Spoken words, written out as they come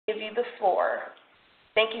you the floor.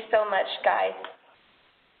 Thank you so much, guys.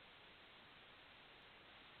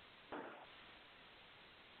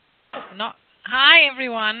 Hi,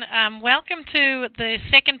 everyone. Welcome to the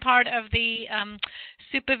second part of the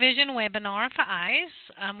supervision webinar for eyes.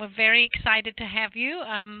 We're very excited to have you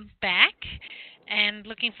back and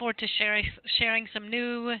looking forward to sharing some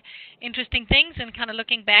new interesting things and kind of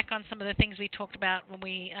looking back on some of the things we talked about when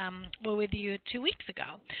we were with you 2 weeks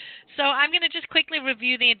ago. So I'm going to just quickly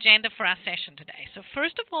review the agenda for our session today. So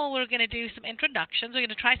first of all, we're going to do some introductions. We're going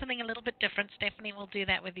to try something a little bit different. Stephanie will do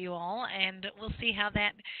that with you all, and we'll see how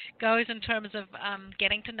that goes in terms of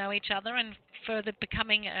getting to know each other and further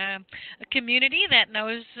becoming a community that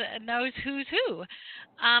knows who's who.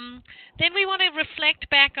 Then we want to reflect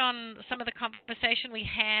back on some of the conversation we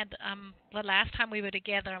had the last time we were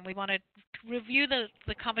together, and we want to review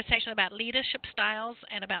the conversation about leadership styles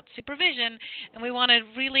and about supervision, and we want to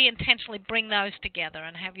really intentionally bring those together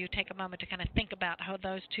and have you take a moment to kind of think about how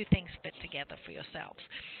those two things fit together for yourselves.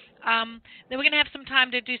 Then we're going to have some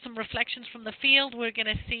time to do some reflections from the field. We're going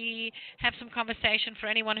to have some conversation for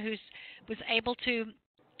anyone who was able to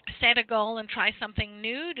set a goal and try something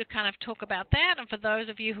new to kind of talk about that, and for those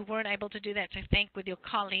of you who weren't able to do that, to think with your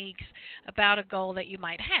colleagues about a goal that you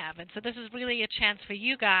might have. And so this is really a chance for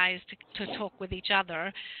you guys to talk with each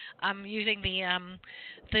other using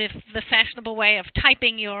the fashionable way of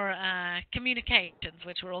typing your communications,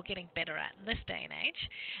 which we're all getting better at in this day and age.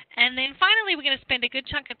 And then finally, we're going to spend a good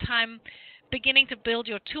chunk of time beginning to build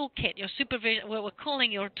your toolkit, your supervision, what we're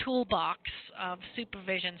calling your toolbox of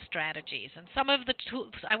supervision strategies. And some of the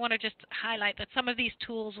tools, I want to just highlight that some of these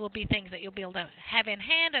tools will be things that you'll be able to have in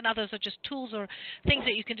hand, and others are just tools or things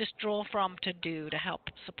that you can just draw from to do to help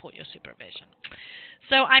support your supervision.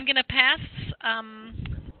 So I'm going to pass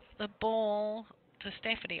the ball to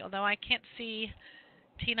Stephanie, although I can't see.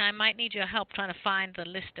 Tina, I might need your help trying to find the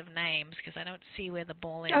list of names because I don't see where the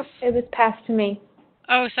ball is. Oh, it was passed to me.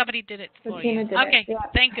 Oh, somebody did it for you. Okay, yeah.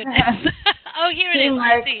 Thank goodness. Oh, here it is.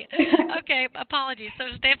 I see. Okay, apologies. So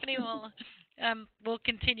Stephanie will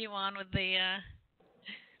continue on with the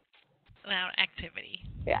our activity.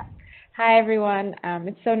 Yeah. Hi, everyone.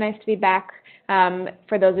 It's so nice to be back.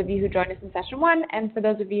 For those of you who joined us in session 1, and for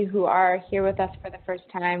those of you who are here with us for the first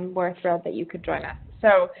time, we're thrilled that you could join us.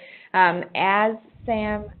 So, as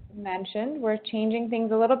Sam mentioned, we're changing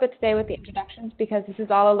things a little bit today with the introductions because this is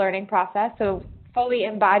all a learning process. So fully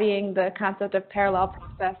embodying the concept of parallel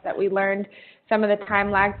process that we learned, some of the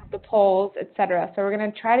time lags of the polls, etc. So we're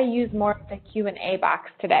going to try to use more of the Q&A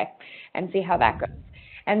box today and see how that goes.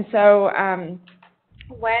 And so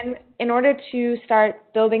in order to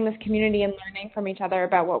start building this community and learning from each other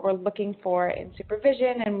about what we're looking for in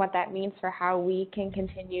supervision and what that means for how we can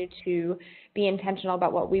continue to be intentional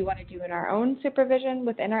about what we want to do in our own supervision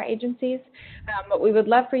within our agencies, what we would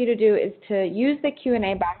love for you to do is to use the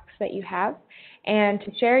Q&A box that you have and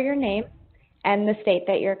to share your name and the state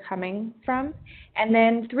that you're coming from, and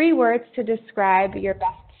then 3 words to describe your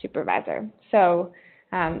best supervisor. So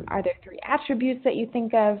are there 3 attributes that you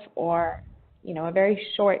think of, or a very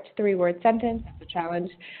short 3-word sentence? That's a challenge,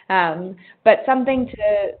 but something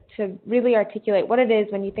to really articulate what it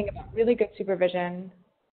is when you think about really good supervision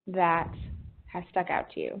that has stuck out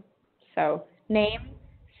to you. So name,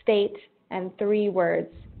 state, and 3 words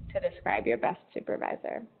to describe your best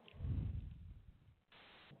supervisor.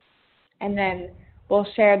 And then we'll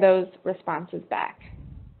share those responses back.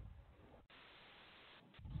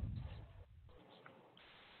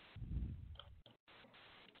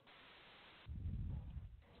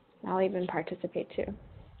 I'll even participate too.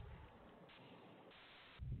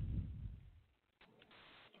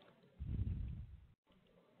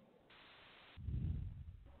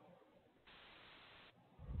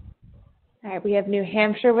 All right, we have New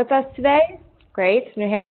Hampshire with us today. Great.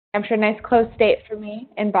 New Hampshire, nice close state for me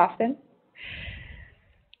in Boston.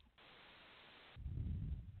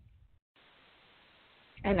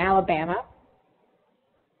 And Alabama.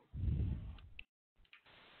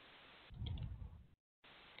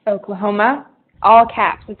 Oklahoma, all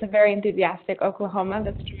caps. It's a very enthusiastic Oklahoma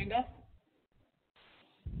that's joined us.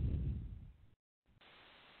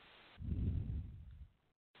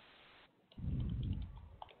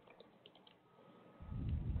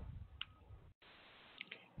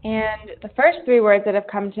 And the first 3 words that have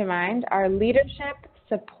come to mind are leadership,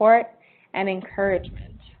 support, and encouragement.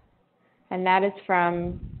 And that is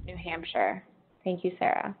from New Hampshire. Thank you,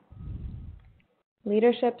 Sarah.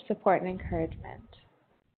 Leadership, support, and encouragement.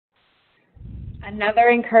 Another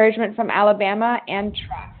encouragement from Alabama, and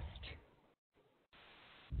trust.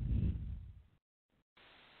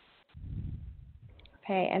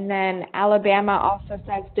 Okay, and then Alabama also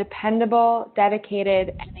says dependable,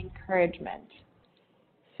 dedicated, and encouraging. encouragement.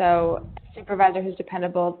 So a supervisor who's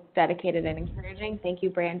dependable, dedicated, and encouraging. Thank you,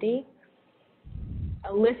 Brandy.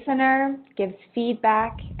 A listener gives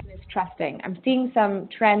feedback and is trusting. I'm seeing some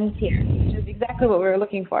trends here, which is exactly what we were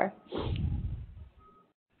looking for.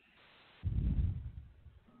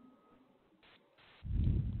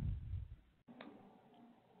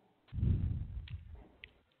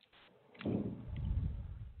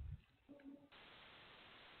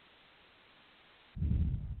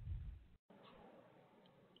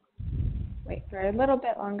 Wait for a little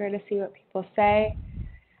bit longer to see what people say.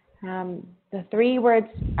 The 3 words,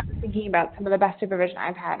 I was thinking about some of the best supervision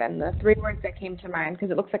I've had, and the 3 words that came to mind,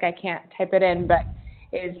 because it looks like I can't type it in, but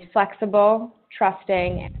is flexible,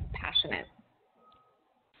 trusting, and passionate.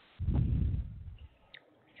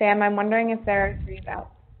 Sam, I'm wondering if there are 3 that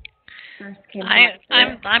first came to mind.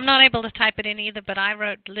 I'm not able to type it in either, but I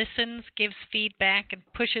wrote listens, gives feedback, and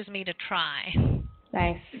pushes me to try.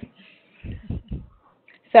 Nice.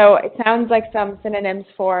 So it sounds like some synonyms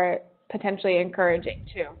for potentially encouraging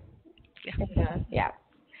too. Yeah.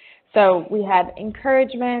 So we had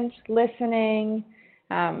encouragement, listening,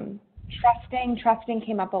 trusting. Trusting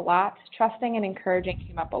came up a lot. Trusting and encouraging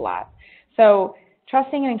came up a lot. So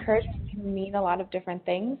trusting and encouragement can mean a lot of different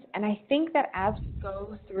things. And I think that as we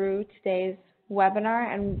go through today's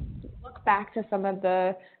webinar and look back to some of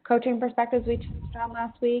the coaching perspectives we touched on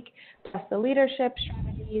last week, plus the leadership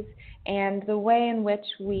strategies and the way in which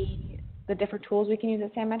the different tools we can use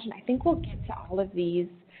that Sam mentioned, I think we'll get to all of these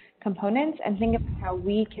components and think about how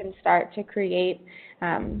we can start to create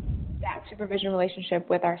that supervision relationship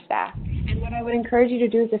with our staff. And what I would encourage you to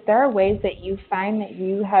do is if there are ways that you find that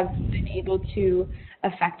you have been able to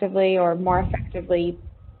effectively or more effectively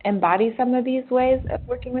embody some of these ways of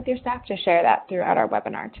working with your staff, to share that throughout our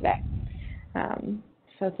webinar today.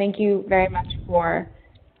 So thank you very much for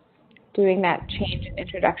doing that change in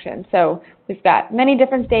introduction. So we've got many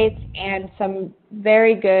different states and some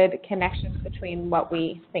very good connections between what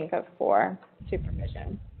we think of for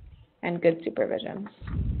supervision and good supervision.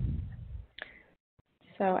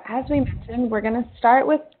 So as we mentioned, we're going to start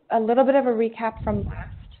with a little bit of a recap from last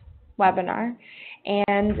webinar.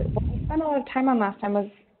 And what we spent a lot of time on last time was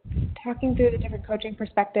talking through the different coaching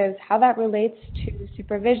perspectives, how that relates to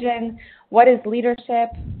supervision, what is leadership,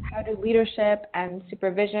 how do leadership and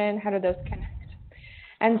supervision, how do those connect?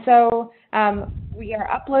 And so we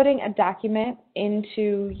are uploading a document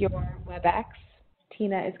into your WebEx.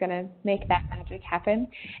 Tina is going to make that magic happen.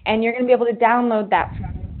 And you're going to be able to download that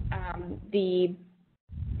from the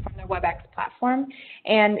WebEx platform.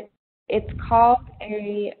 And it's called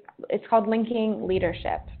Linking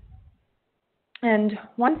Leadership. And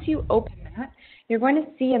once you open that, you're going to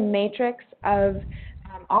see a matrix of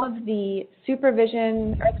all of the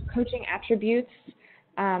supervision or the coaching attributes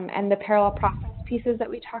and the parallel process pieces that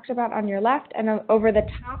we talked about on your left. And over the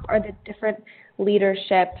top are the different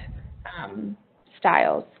leadership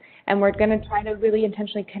styles. And we're going to try to really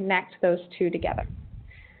intentionally connect those two together.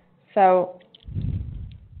 So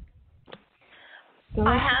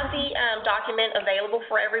I have the document available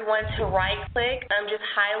for everyone to right-click. Just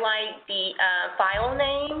highlight the file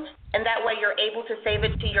name, and that way you're able to save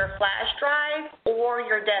it to your flash drive or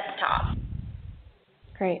your desktop.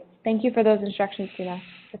 Great. Thank you for those instructions, Tina.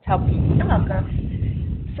 That's helpful. You're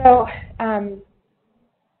welcome. So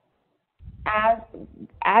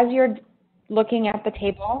as you're looking at the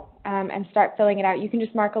table and start filling it out, you can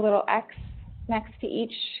just mark a little X next to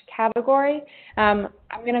each category. I'm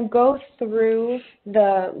going to go through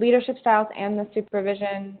the leadership styles and the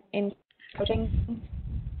supervision in coaching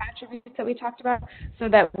attributes that we talked about so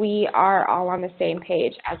that we are all on the same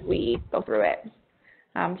page as we go through it.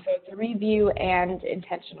 So it's a review and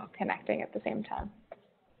intentional connecting at the same time.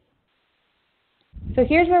 So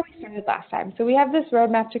here's where we started last time. So we have this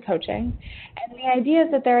roadmap to coaching, and the idea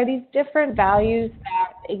is that there are these different values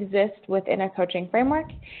that exist within a coaching framework.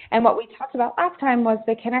 And what we talked about last time was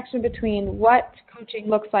the connection between what coaching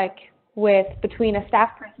looks like between a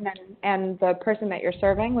staff person and the person that you're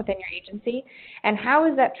serving within your agency, and how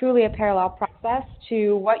is that truly a parallel process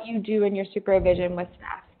to what you do in your supervision with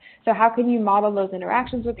staff. So how can you model those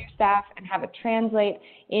interactions with your staff and have it translate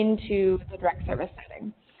into the direct service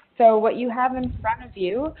setting? So what you have in front of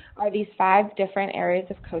you are these 5 different areas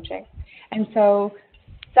of coaching. And so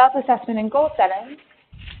self-assessment and goal setting,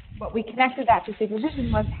 what we connected that to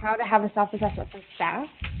supervision was how to have a self-assessment for staff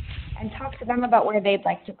and talk to them about where they'd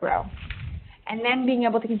like to grow. And then being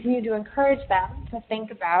able to continue to encourage them to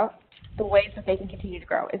think about the ways that they can continue to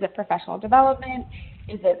grow. Is it professional development?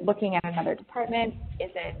 Is it looking at another department?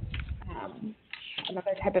 Is it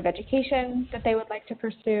another type of education that they would like to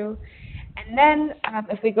pursue? And then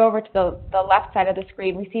if we go over to the left side of the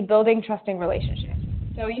screen, we see building trusting relationships.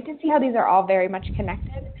 So you can see how these are all very much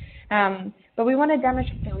connected. But we want to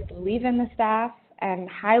demonstrate that we believe in the staff and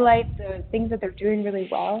highlight the things that they're doing really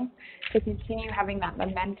well to continue having that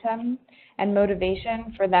momentum and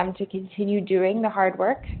motivation for them to continue doing the hard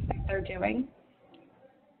work that they're doing.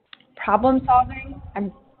 Problem solving,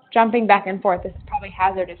 I'm jumping back and forth. This is probably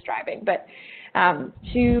hazardous driving, but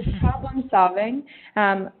to problem solving,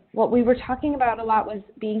 what we were talking about a lot was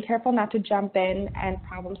being careful not to jump in and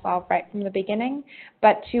problem solve right from the beginning,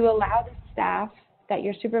 but to allow the staff that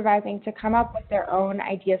you're supervising to come up with their own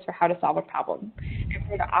ideas for how to solve a problem, and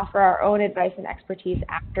for to offer our own advice and expertise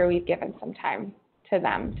after we've given some time to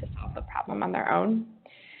them to solve the problem on their own.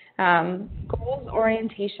 Goals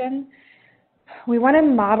orientation. We want to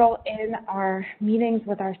model in our meetings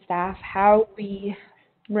with our staff how we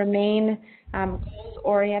remain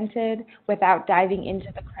goals-oriented without diving into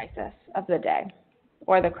the crisis of the day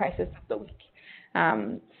or the crisis of the week.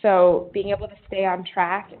 So being able to stay on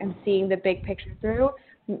track and seeing the big picture through,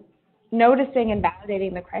 noticing and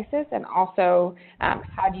validating the crisis, and also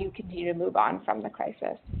how do you continue to move on from the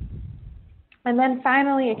crisis. And then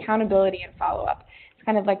finally, accountability and follow-up. It's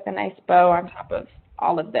kind of like the nice bow on top of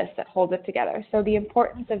all of this that holds it together. So the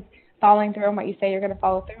importance of following through on what you say you're going to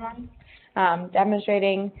follow through on,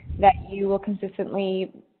 demonstrating that you will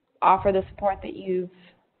consistently offer the support that you've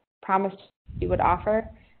promised you would offer,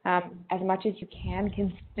 as much as you can,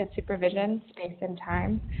 consistent supervision, space and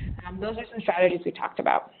time. Those are some strategies we talked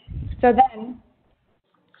about. So then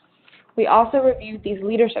we also reviewed these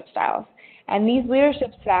leadership styles. And these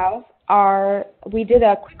leadership styles are, we did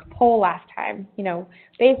a quick poll last time,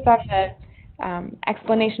 based on the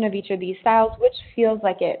explanation of each of these styles, which feels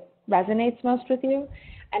like it resonates most with you.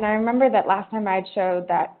 And I remember that last time I'd showed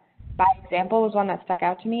that by example was one that stuck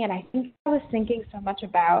out to me, and I think I was thinking so much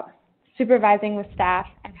about supervising with staff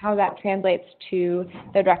and how that translates to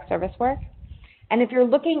the direct service work. And if you're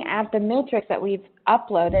looking at the matrix that we've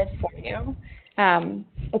uploaded for you,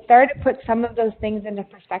 it started to put some of those things into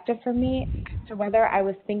perspective for me as to whether I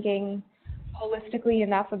was thinking holistically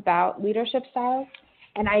enough about leadership styles.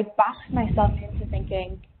 And I boxed myself into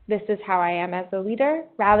thinking, this is how I am as a leader,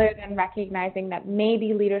 rather than recognizing that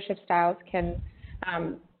maybe leadership styles can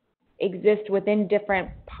exist within different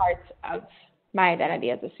parts of my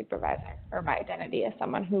identity as a supervisor, or my identity as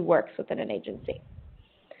someone who works within an agency.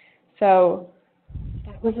 So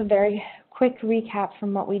that was a very quick recap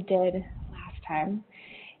from what we did last time.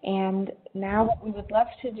 And now what we would love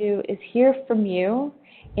to do is hear from you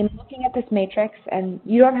in looking at this matrix, and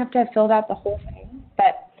you don't have to have filled out the whole thing,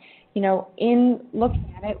 but in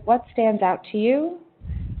looking at it, what stands out to you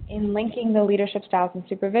in linking the leadership styles and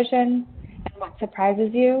supervision, and what surprises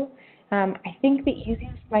you? I think the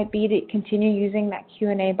easiest might be to continue using that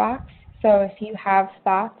Q&A box. So if you have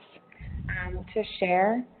thoughts to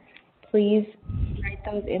share, please write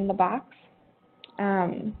those in the box.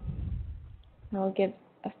 I'll give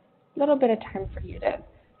a little bit of time for you to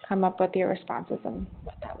come up with your responses and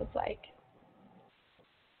what that was like.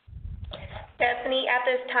 Stephanie, at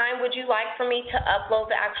this time, would you like for me to upload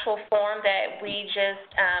the actual form that we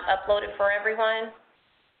just uploaded for everyone?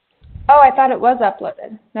 Oh, I thought it was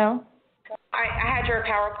uploaded. No? I had your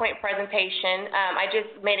PowerPoint presentation. I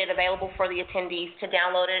just made it available for the attendees to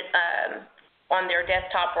download it on their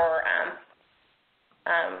desktop or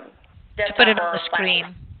to put it on the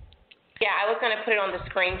screen. Yeah, I was going to put it on the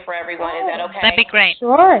screen for everyone. Is that okay? That'd be great.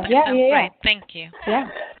 Sure. Yeah. Great. Thank you. Yeah.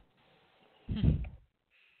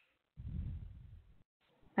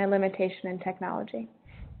 My limitation in technology.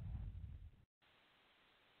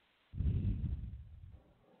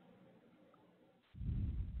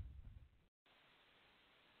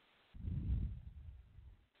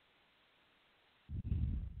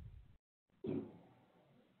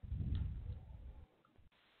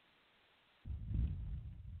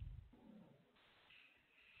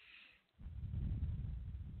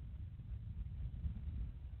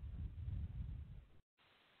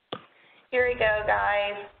 Here we go,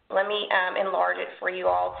 guys. Let me enlarge it for you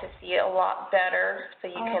all to see it a lot better so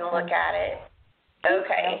you can look at it.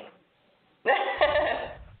 Okay.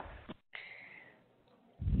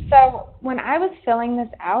 So when I was filling this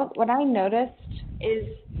out, what I noticed is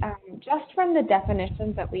just from the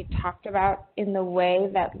definitions that we talked about in the way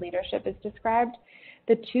that leadership is described,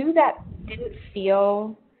 the two that didn't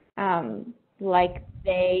feel like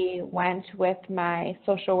they went with my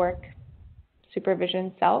social work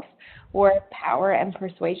supervision self were power and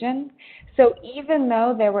persuasion. So even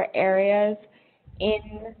though there were areas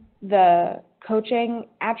in the coaching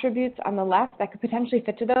attributes on the left that could potentially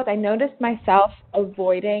fit to those, I noticed myself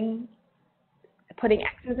avoiding putting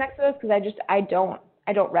X's next to those because I don't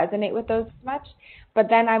resonate with those as much. But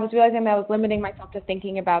then I was realizing that I was limiting myself to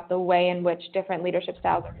thinking about the way in which different leadership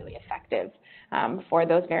styles are really effective for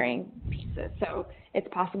those varying pieces. So it's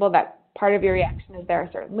possible that part of your reaction is there are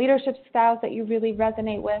certain leadership styles that you really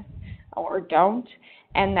resonate with or don't,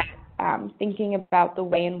 and that thinking about the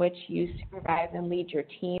way in which you supervise and lead your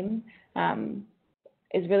team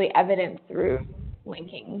is really evident through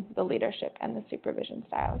linking the leadership and the supervision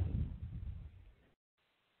styles.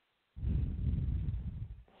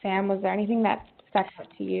 Sam, was there anything that stuck out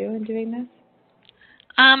to you in doing this?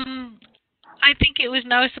 I think it was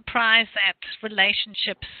no surprise that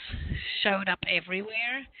relationships showed up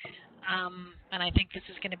everywhere. And I think this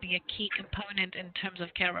is going to be a key component in terms of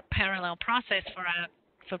parallel process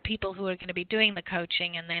for people who are going to be doing the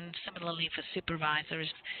coaching, and then similarly for supervisors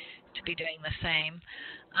to be doing the same.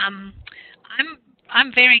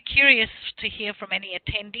 I'm very curious to hear from any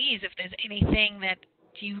attendees if there's anything that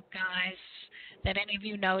any of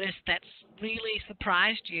you noticed that's really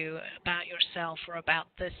surprised you about yourself or about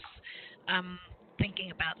this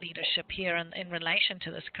thinking about leadership here in relation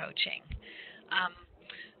to this coaching.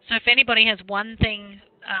 So if anybody has one thing,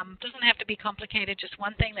 doesn't have to be complicated, just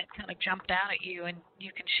one thing that kind of jumped out at you and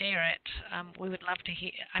you can share it, we would love to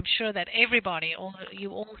hear. I'm sure that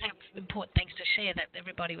you all have important things to share that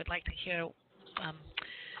everybody would like to hear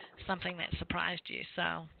something that surprised you.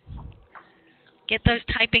 So get those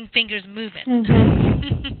typing fingers moving.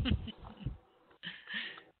 Mm-hmm.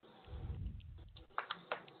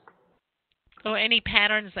 Or any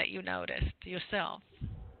patterns that you noticed yourself.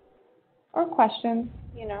 Or questions,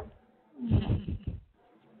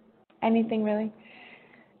 anything really.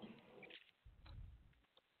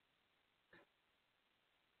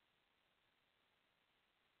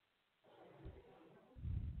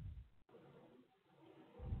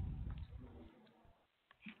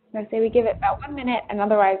 I say we give it about 1 minute, and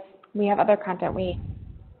otherwise we have other content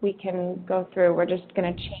we can go through. We're just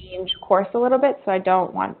going to change course a little bit, so I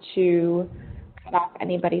don't want to cut off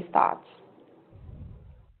anybody's thoughts.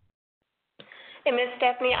 And Ms.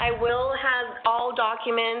 Stephanie, I will have all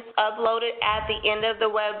documents uploaded at the end of the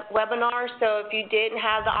webinar, so if you didn't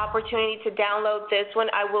have the opportunity to download this one,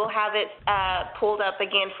 I will have it pulled up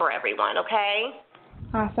again for everyone, okay?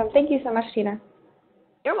 Awesome. Thank you so much, Tina.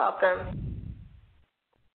 You're welcome.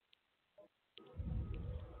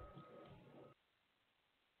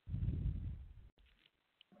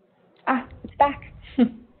 It's back.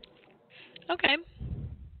 Okay.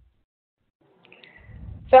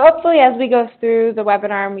 So hopefully as we go through the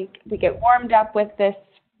webinar and we get warmed up with this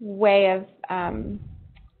way of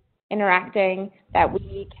interacting, that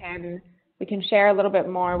we can share a little bit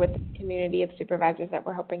more with the community of supervisors that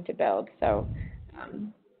we're hoping to build. So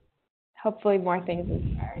hopefully more things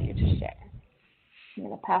inspire you to share. I'm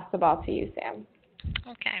going to pass the ball to you, Sam.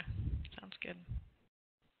 Okay. Sounds good.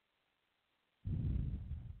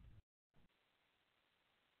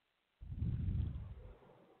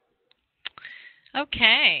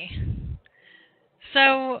 Okay,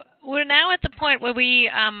 so we're now at the point where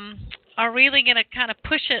we are really going to kind of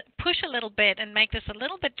push a little bit and make this a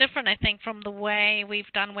little bit different, I think, from the way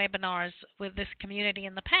we've done webinars with this community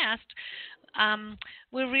in the past.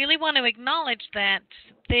 We really want to acknowledge that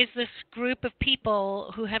there's this group of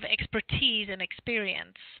people who have expertise and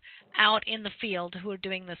experience out in the field who are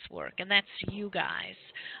doing this work, and that's you guys.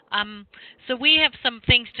 So we have some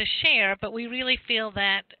things to share, but we really feel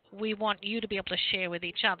that we want you to be able to share with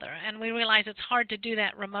each other. And we realize it's hard to do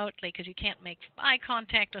that remotely because you can't make eye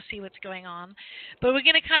contact or see what's going on. But we're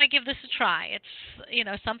going to kind of give this a try. It's,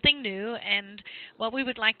 something new, and what we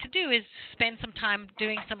would like to do is spend some time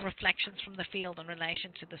doing some reflections from the field in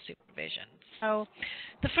relation to the supervision. So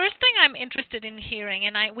the first thing I'm interested in hearing,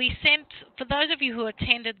 and we sent, for those of you who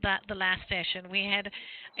attended the last session, we had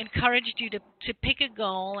encouraged you to pick a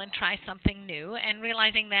goal and try something new, and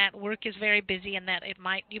realizing that work is very busy and that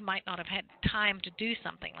you might not have had time to do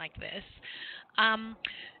something like this.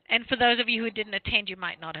 And for those of you who didn't attend, you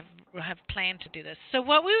might not have planned to do this. So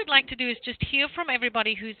what we would like to do is just hear from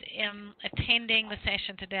everybody who's attending the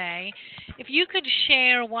session today. If you could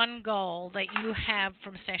share one goal that you have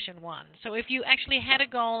from session one. So if you actually had a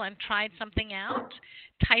goal and tried something out,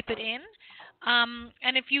 type it in.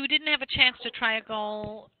 And if you didn't have a chance to try a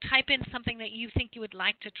goal, type in something that you think you would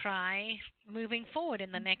like to try moving forward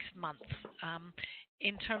in the next month.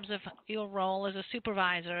 In terms of your role as a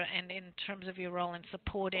supervisor and in terms of your role in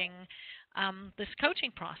supporting this coaching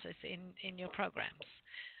process in your programs.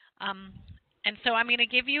 And so I'm going to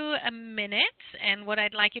give you a minute, and what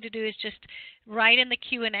I'd like you to do is just write in the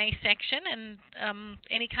Q&A section and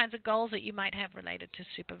any kinds of goals that you might have related to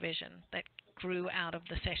supervision that grew out of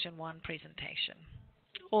the session 1 presentation,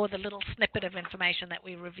 or the little snippet of information that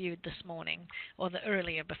we reviewed this morning, or the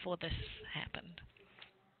earlier before this happened.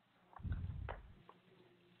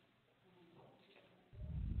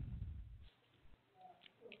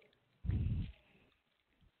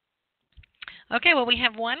 Okay, well, we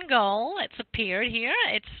have one goal that's appeared here.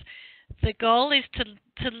 The goal is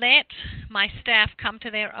to let my staff come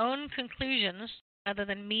to their own conclusions rather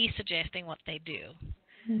than me suggesting what they do.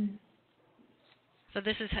 Mm. So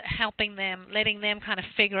this is helping them, letting them kind of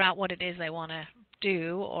figure out what it is they want to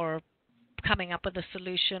do, or coming up with a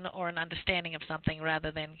solution or an understanding of something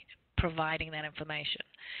rather than providing that information,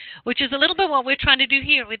 which is a little bit what we're trying to do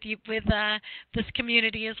here with you, with this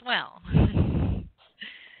community as well.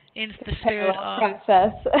 In the spirit of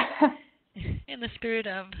process. in the spirit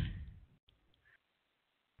of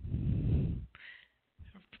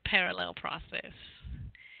parallel process.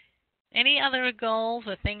 Any other goals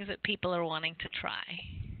or things that people are wanting to try,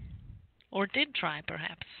 or did try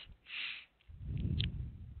perhaps?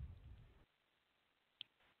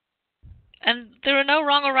 And there are no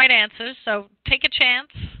wrong or right answers, so take a chance.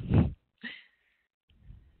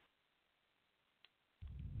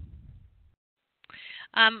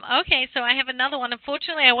 Okay, so I have another one.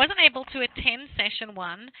 Unfortunately, I wasn't able to attend session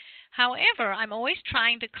 1. However, I'm always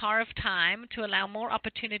trying to carve time to allow more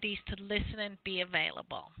opportunities to listen and be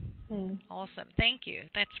available. Awesome. Thank you.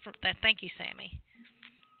 Thank you, Sammy.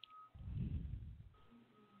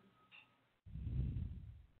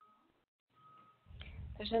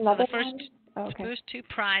 There's another so one. The first 2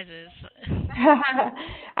 prizes.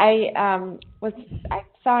 I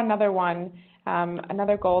saw another one,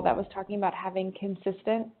 another goal that was talking about having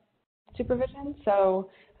consistent supervision. So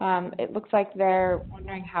it looks like they're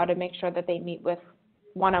wondering how to make sure that they meet with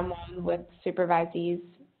one-on-one with supervisees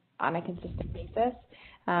on a consistent basis.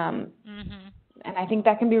 And I think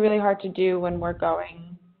that can be really hard to do when we're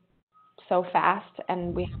going so fast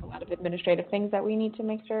and we have a lot of administrative things that we need to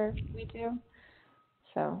make sure we do.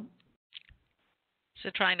 So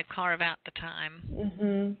trying to carve out the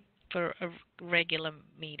time for a regular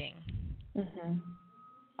meeting. That's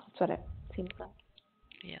what it seems like.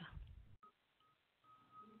 Yeah.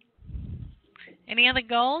 Any other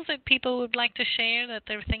goals that people would like to share that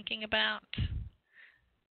they're thinking about?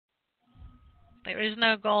 There is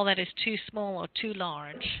no goal that is too small or too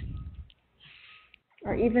large.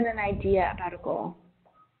 Or even an idea about a goal.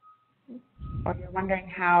 Or you're wondering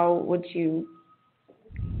how would you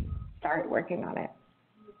start working on it.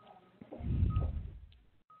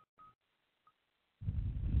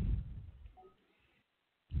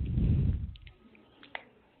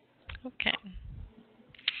 Okay.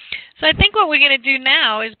 So I think what we're going to do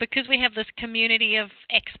now is, because we have this community of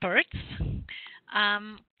experts,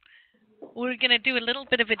 we're going to do a little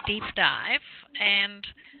bit of a deep dive. And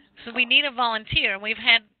so we need a volunteer. We've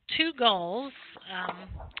had 2 goals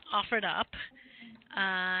offered up.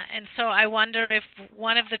 And so I wonder if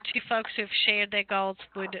one of the 2 folks who've shared their goals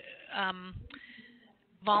would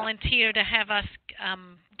volunteer to have us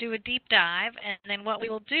do a deep dive, and then what we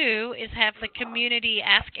will do is have the community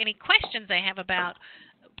ask any questions they have about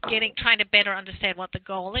trying to better understand what the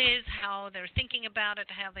goal is, how they're thinking about it,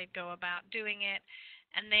 how they go about doing it,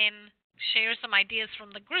 and then share some ideas from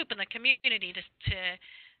the group and the community to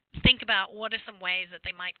think about what are some ways that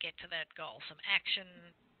they might get to that goal, some action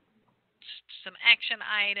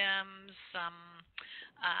items, some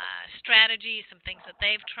strategies, some things that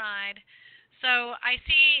they've tried. So I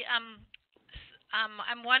see,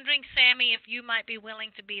 I'm wondering, Sammy, if you might be willing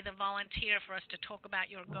to be the volunteer for us to talk about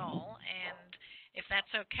your goal, and if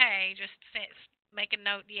that's okay, just make a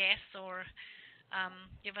note yes, or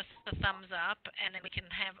give us the thumbs up, and then we can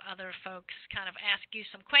have other folks kind of ask you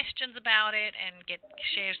some questions about it and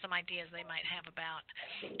share some ideas they might have about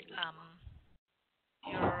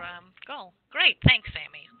your goal. Great, thanks,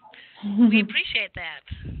 Sammy. We appreciate that.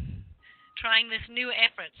 Trying this new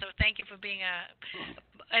effort, so thank you for being a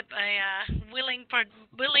willing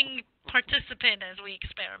participant as we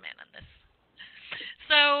experiment on this.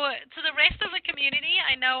 So to the rest of the community,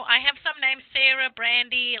 I know I have some names: Sarah,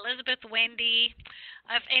 Brandy, Elizabeth, Wendy.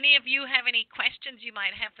 If any of you have any questions you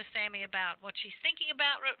might have for Sammy about what she's thinking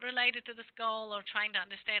about related to this goal, or trying to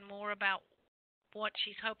understand more about what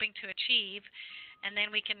she's hoping to achieve, and then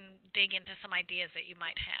we can dig into some ideas that you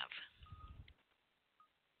might have.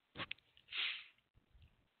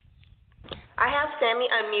 I have Sammy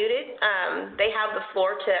unmuted. They have the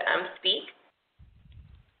floor to speak.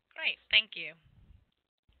 Great, thank you.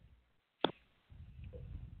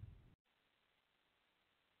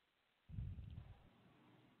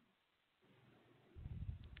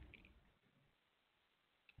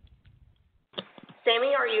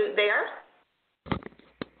 Sammy, are you there?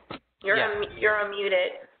 You're Yeah. you're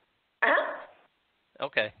unmuted.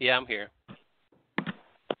 Okay. Yeah, I'm here.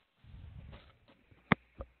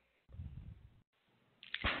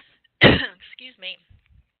 Excuse me.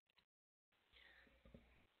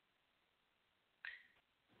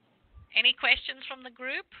 Any questions from the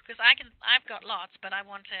group? Because I've got lots, but I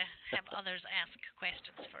want to have others ask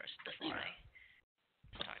questions first before I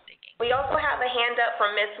start digging. We also have a hand up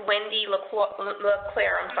from Miss Wendy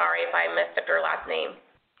LeClaire. I'm sorry if I messed up your last name.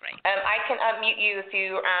 Great. I can unmute you if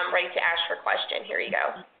you're ready to ask your question. Here you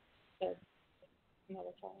go.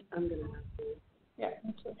 I'm gonna. Yeah.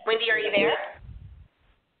 Wendy, are you there?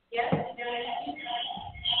 Yes.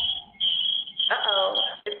 Uh-oh.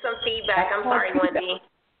 It's some feedback. I'm sorry, Wendy.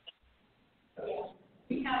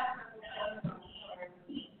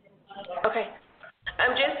 Okay.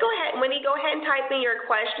 Just go ahead. Wendy, go ahead and type in your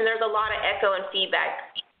question. There's a lot of echo and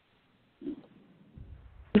feedback.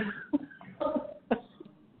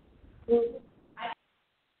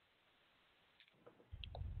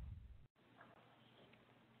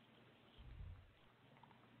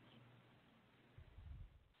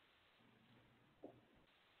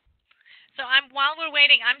 So while we're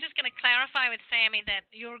waiting, I'm just going to clarify with Sammy that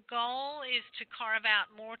your goal is to carve out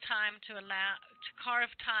more time to allow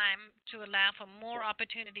for more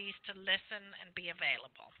opportunities to listen and be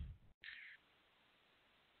available.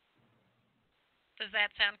 Does that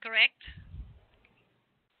sound correct?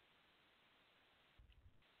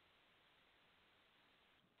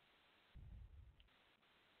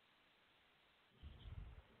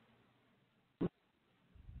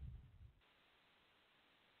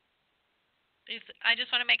 I just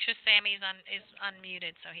want to make sure Sammy is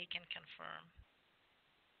unmuted so he can confirm.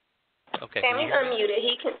 Okay. Sammy's unmuted.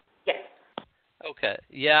 He can. Yes. Okay.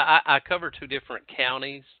 Yeah, I cover 2 different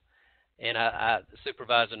counties, and I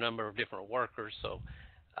supervise a number of different workers, so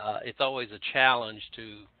it's always a challenge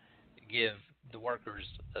to give the workers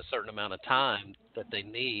a certain amount of time that they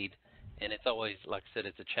need, and it's always, like I said,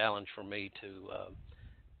 it's a challenge for me to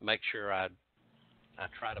make sure I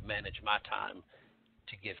try to manage my time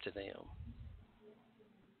to give to them.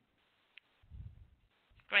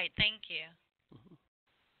 Great, thank you.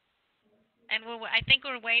 And I think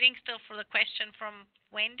we're waiting still for the question from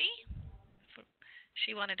Wendy.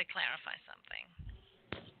 She wanted to clarify something.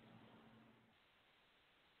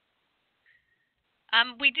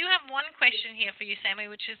 We do have one question here for you, Sammy,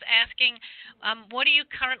 which is asking, what are you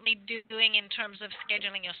currently doing in terms of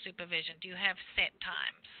scheduling your supervision? Do you have set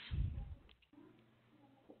times?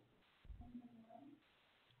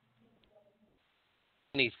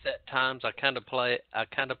 Any set times? I kind of play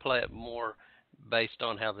it more based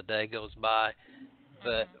on how the day goes by,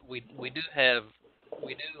 but we do have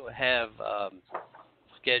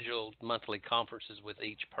scheduled monthly conferences with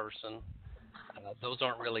each person. Those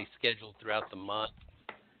aren't really scheduled throughout the month,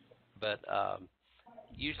 but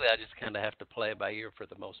usually I just kind of have to play it by ear for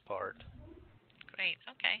the most part. Great,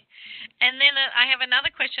 okay. And then I have another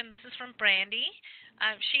question. This is from Brandy.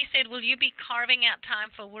 She said, will you be carving out time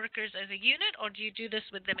for workers as a unit, or do you do this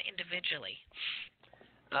with them individually?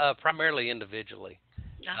 Primarily individually.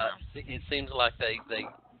 Uh-huh. It seems like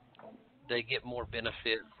they get more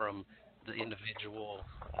benefit from the individual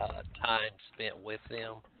time spent with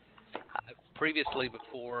them. Previously,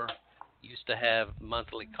 before, used to have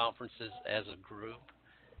monthly conferences as a group,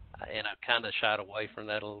 and I kind of shied away from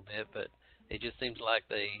that a little bit, but it just seems like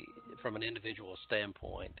from an individual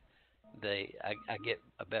standpoint, I get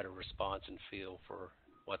a better response and feel for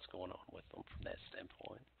what's going on with them from that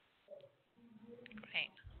standpoint.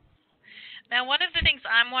 Great. Now, one of the things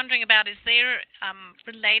I'm wondering about is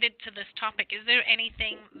related to this topic, is there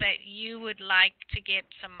anything that you would like to get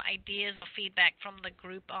some ideas or feedback from the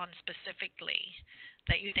group on specifically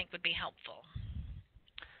that you think would be helpful?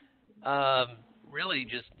 Really,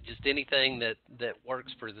 just anything that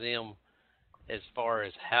works for them as far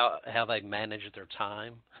as how they manage their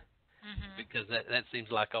time, because that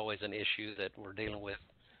seems like always an issue that we're dealing with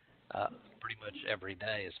pretty much every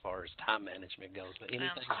day as far as time management goes. But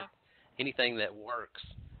anything that works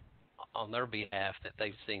on their behalf that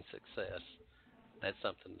they've seen success, that's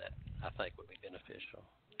something that I think would be beneficial.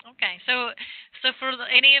 Okay, so for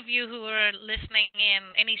any of you who are listening in,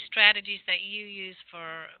 any strategies that you use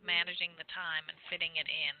for managing the time and fitting it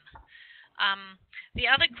in? The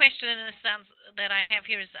other question that I have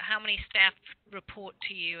here is how many staff report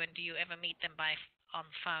to you, and do you ever meet them on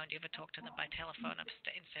phone? Do you ever talk to them by telephone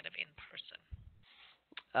instead of in person?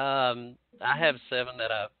 I have 7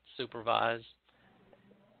 that I supervise,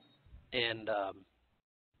 and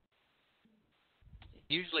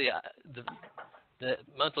usually the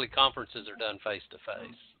monthly conferences are done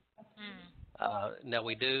face-to-face. Now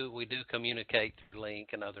we do communicate through link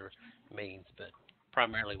and other means, but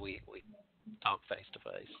primarily we talk face to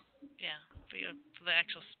face. Yeah, for the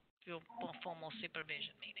actual your more formal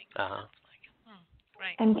supervision meeting. Uh-huh.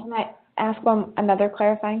 Right. And can I ask another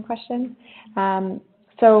clarifying question?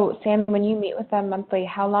 So, Sam, when you meet with them monthly,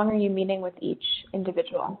 how long are you meeting with each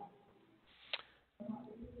individual?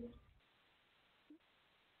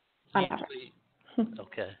 Usually,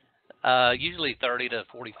 okay. Usually 30 to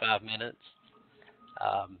 45 minutes.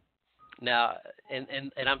 Now,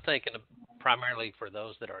 and I'm thinking of primarily for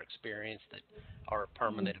those that are experienced, that are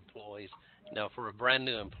permanent employees. Now, for a brand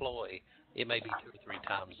new employee, it may be 2 or 3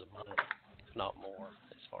 times a month, if not more,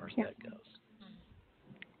 as far as that goes.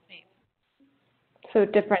 So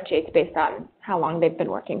it differentiates based on how long they've been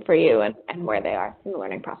working for you and where they are in the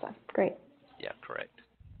learning process. Great. Yeah, correct.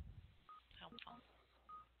 Helpful.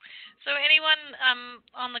 So anyone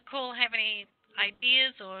on the call have any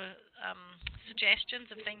ideas or suggestions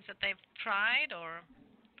of things that they've tried or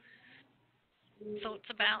thoughts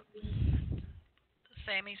about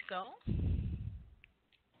Sammy's goal?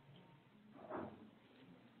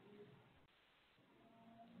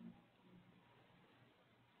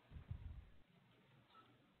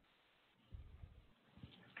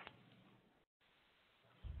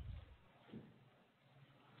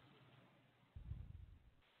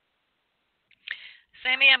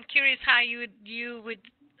 Sammy, I'm curious how you would.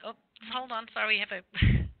 Oh, hold on. Sorry,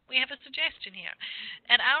 we have a suggestion here.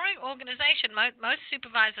 At our organization, most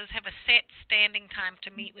supervisors have a set standing time to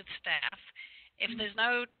meet with staff. If there's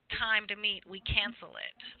no time to meet, we cancel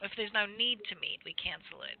it. Or if there's no need to meet, we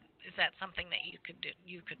cancel it. Is that something that you could do?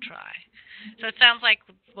 You could try. So it sounds like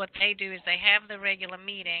what they do is they have the regular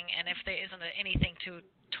meeting, and if there isn't anything to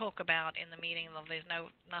talk about in the meeting, well, there's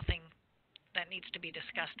nothing that needs to be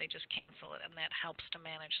discussed, they just cancel it, and that helps to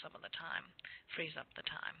manage some of the time, frees up the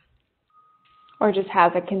time. Or just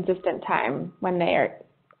has a consistent time when they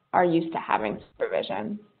are used to having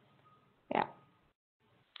supervision. Yeah.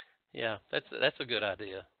 Yeah, that's a good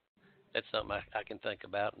idea. That's something I can think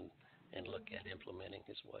about and look at implementing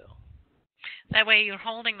as well. That way you're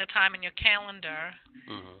holding the time in your calendar,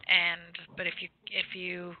 but if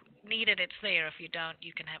you need it, it's there. If you don't,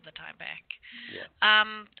 you can have the time back. Yeah.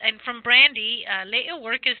 And from Brandy, let your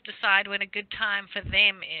workers decide when a good time for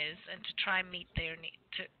them is, and to try and meet their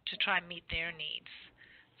needs.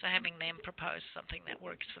 So having them propose something that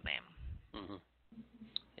works for them.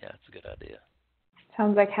 Yeah, that's a good idea.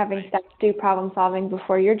 Sounds like having staff do problem solving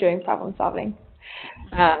before you're doing problem solving.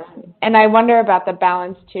 And I wonder about the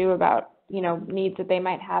balance too, about needs that they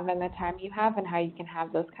might have and the time you have, and how you can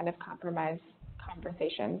have those kind of compromise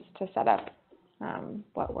conversations to set up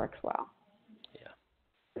what works well.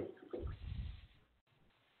 Yeah.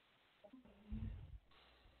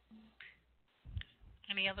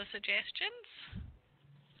 Any other suggestions?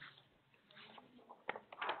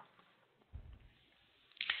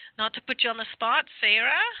 Not to put you on the spot,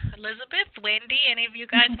 Sarah, Elizabeth, Wendy, any of you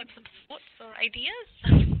guys have some thoughts or ideas?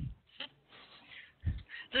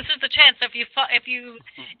 This is the chance. If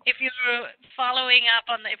you're following up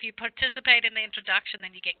on if you participate in the introduction,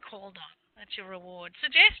 then you get called on. That's your reward.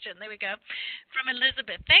 Suggestion. There we go. From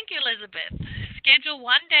Elizabeth. Thank you, Elizabeth. Schedule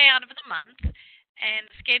one day out of the month and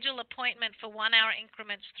schedule appointment for 1 hour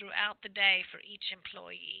increments throughout the day for each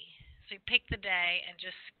employee. So you pick the day and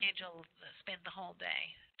just spend the whole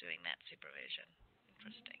day doing that supervision.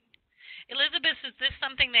 Interesting. Elizabeth, is this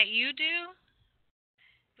something that you do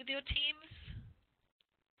with your teams?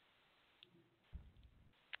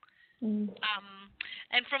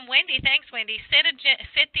 And from Wendy, thanks, Wendy. Set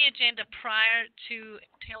the agenda prior to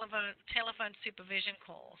telephone supervision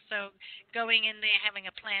call. So going in there, having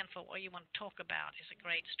a plan for what you want to talk about is a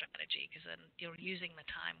great strategy, because then you're using the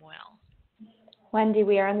time well. Wendy,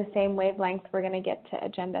 we are on the same wavelength. We're going to get to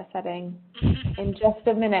agenda setting in just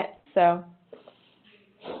a minute. So.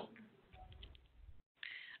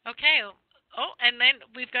 Okay. Oh, and then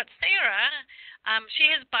we've got Sarah. She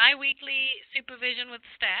has biweekly supervision with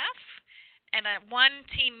staff and one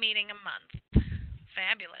team meeting a month.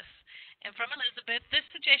 Fabulous. And from Elizabeth, this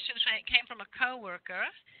suggestion came from a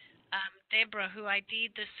coworker, Deborah, who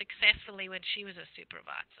ID'd this successfully when she was a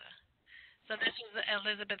supervisor. So this was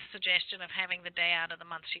Elizabeth's suggestion of having the day out of the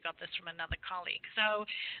month. She got this from another colleague. So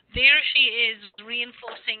there she is,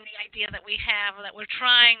 reinforcing the idea that we have, that we're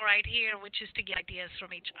trying right here, which is to get ideas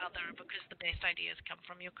from each other, because the best ideas come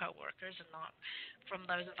from your coworkers and not from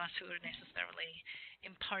those of us who are necessarily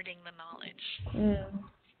imparting the knowledge.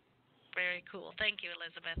 Very cool. Thank you,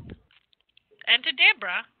 Elizabeth. And to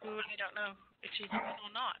Deborah, who I don't know if she's on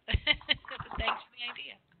or not. Thanks for the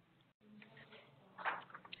idea.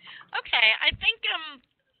 Okay, I think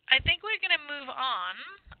we're going to move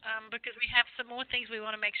because we have some more things we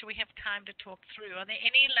want to make sure we have time to talk through. Are there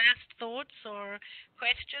any last thoughts or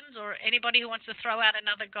questions, or anybody who wants to throw out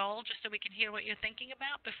another goal just so we can hear what you're thinking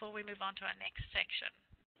about before we move on to our next section?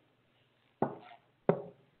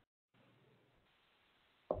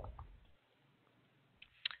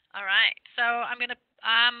 All right, so I'm gonna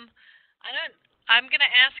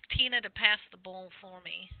ask Tina to pass the ball for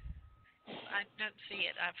me. I don't see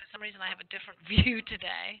it. For some reason, I have a different view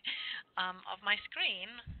today of my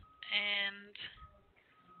screen, and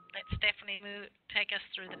let Stephanie take us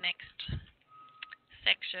through the next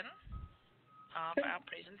section of our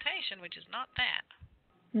presentation, which is not that.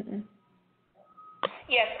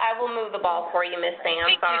 Yes, I will move the ball for you, Miss Sam.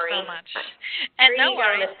 Thank you so much. And no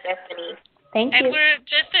worries, Miss Stephanie. Thank you. And we're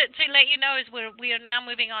just to let you know is we are now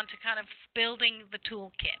moving on to kind of building the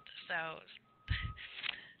toolkit. So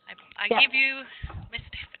I give you Miss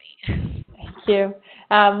Stephanie. Thank you.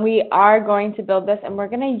 We are going to build this, and we're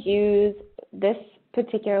going to use this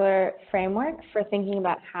particular framework for thinking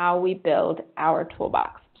about how we build our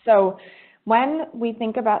toolbox. So when we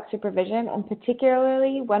think about supervision, and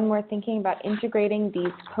particularly when we're thinking about integrating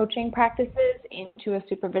these coaching practices into a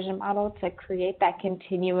supervision model to create that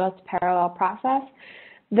continuous parallel process,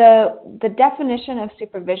 the definition of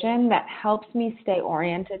supervision that helps me stay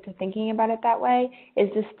oriented to thinking about it that way is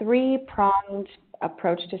this three-pronged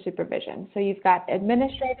approach to supervision. So you've got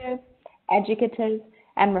administrative, educative,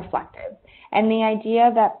 and reflective. And the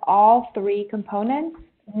idea that all three components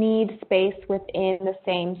need space within the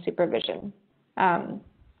same supervision.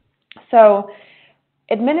 So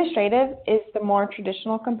administrative is the more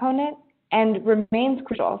traditional component and remains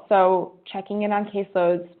crucial. So checking in on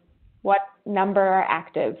caseloads, what number are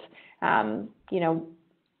active,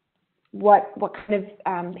 what kind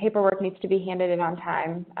of paperwork needs to be handed in on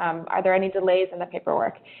time, are there any delays in the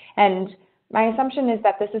paperwork? And my assumption is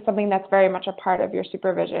that this is something that's very much a part of your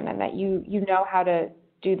supervision and that you know how to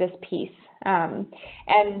do this piece. And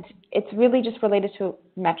it's really just related to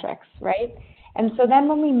metrics, right? And so then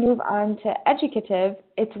when we move on to educative,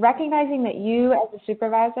 it's recognizing that you as a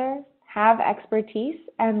supervisor have expertise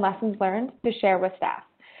and lessons learned to share with staff.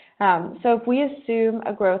 So if we assume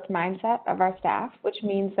a growth mindset of our staff, which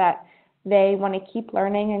means that they want to keep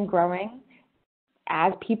learning and growing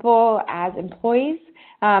as people, as employees,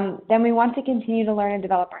 then we want to continue to learn and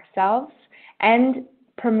develop ourselves and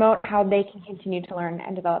promote how they can continue to learn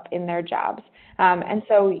and develop in their jobs. And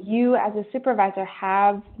so you as a supervisor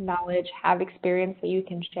have knowledge, have experience that you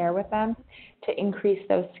can share with them to increase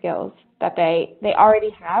those skills that they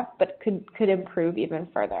already have but could improve even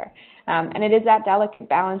further. And it is that delicate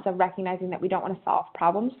balance of recognizing that we don't want to solve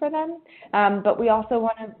problems for them, but we also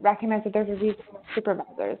want to recognize that there's a reason we're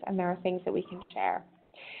supervisors and there are things that we can share.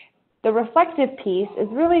 The reflective piece is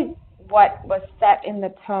really what was set in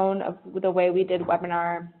the tone of the way we did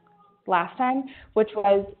webinar last time, which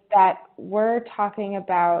was that we're talking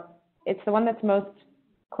about, it's the one that's most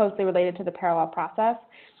closely related to the parallel process.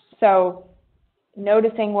 So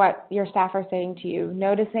noticing what your staff are saying to you,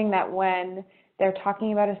 noticing that when they're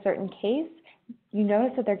talking about a certain case, you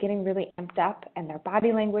notice that they're getting really amped up and their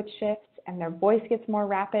body language shifts and their voice gets more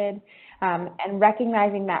rapid, and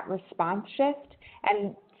recognizing that response shift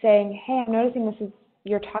and saying, hey, I'm noticing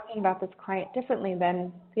you're talking about this client differently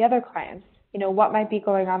than the other clients. What might be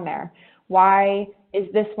going on there? Why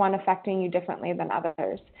is this one affecting you differently than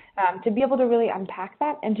others? To be able to really unpack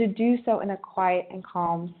that and to do so in a quiet and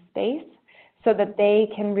calm space so that they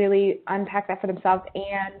can really unpack that for themselves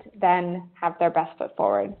and then have their best foot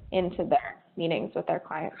forward into their meetings with their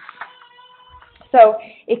clients. So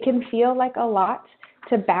it can feel like a lot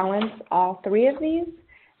to balance all three of these.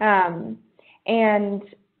 And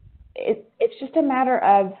it's just a matter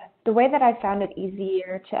of the way that I found it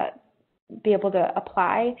easier to be able to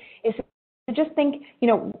apply is to just think,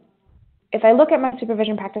 if I look at my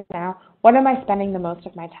supervision practice now, what am I spending the most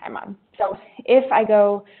of my time on? So if I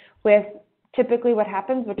go with typically what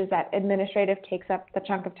happens, which is that administrative takes up the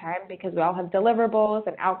chunk of time because we all have deliverables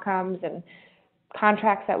and outcomes and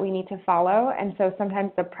contracts that we need to follow. And so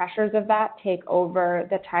sometimes the pressures of that take over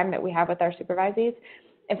the time that we have with our supervisees.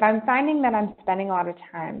 If I'm finding that I'm spending a lot of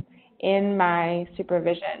time in my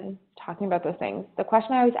supervision talking about those things, the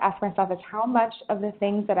question I always ask myself is how much of the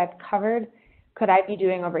things that I've covered could I be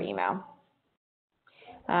doing over email?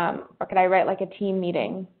 Or could I write like a team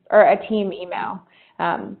meeting or a team email?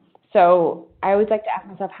 So I always like to ask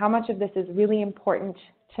myself how much of this is really important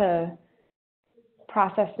to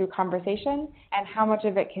process through conversation and how much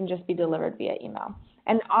of it can just be delivered via email.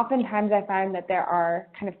 And oftentimes I find that there are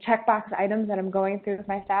kind of checkbox items that I'm going through with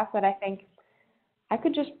my staff that I think I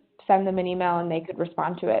could just send them an email and they could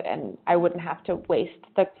respond to it, and I wouldn't have to waste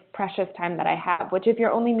the precious time that I have, which if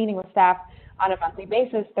you're only meeting with staff on a monthly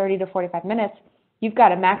basis, 30 to 45 minutes, you've got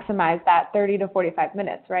to maximize that 30 to 45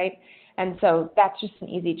 minutes, right? And so that's just an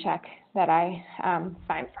easy check that I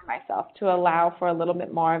find for myself to allow for a little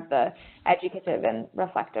bit more of the educative and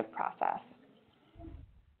reflective process.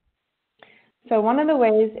 So one of the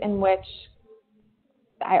ways in which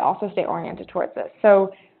I also stay oriented towards this.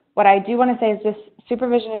 So what I do want to say is this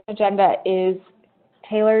supervision agenda is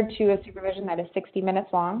tailored to a supervision that is 60 minutes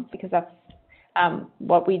long, because that's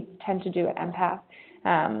what we tend to do at Empath.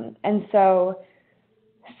 And so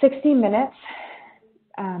 60 minutes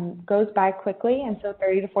goes by quickly, and so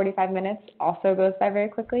 30 to 45 minutes also goes by very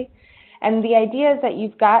quickly. And the idea is that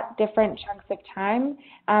you've got different chunks of time,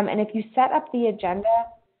 and if you set up the agenda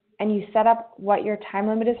and you set up what your time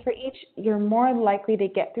limit is for each, you're more likely to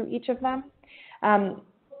get through each of them.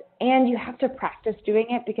 And you have to practice doing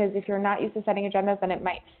it, because if you're not used to setting agendas, then it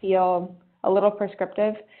might feel a little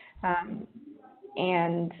prescriptive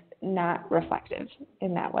and not reflective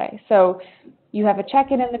in that way. So you have a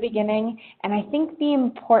check-in in the beginning, and I think the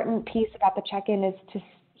important piece about the check-in is to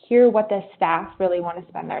hear what the staff really want to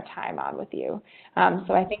spend their time on with you.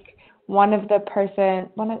 So I think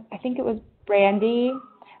I think it was Brandy,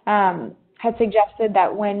 had suggested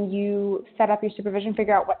that when you set up your supervision,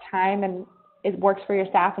 figure out what time and it works for your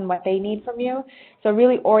staff and what they need from you. So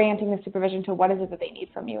really orienting the supervision to what is it that they need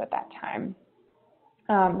from you at that time.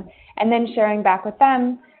 And then sharing back with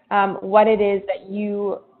them what it is that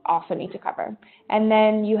you also need to cover. And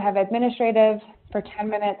then you have administrative for 10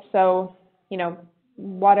 minutes. So,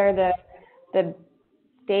 what are the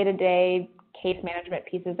day-to-day case management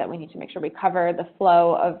pieces that we need to make sure we cover, the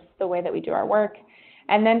flow of the way that we do our work.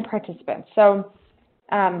 And then participants. So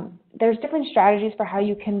there's different strategies for how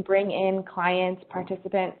you can bring in clients,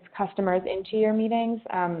 participants, customers into your meetings.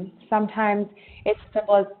 Sometimes it's as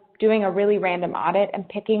simple as doing a really random audit and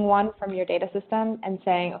picking one from your data system and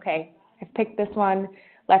saying, okay, I've picked this one.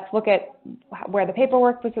 Let's look at where the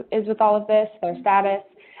paperwork is with all of this, their status,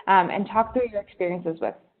 and talk through your experiences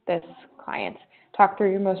with this client. Talk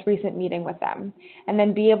through your most recent meeting with them. And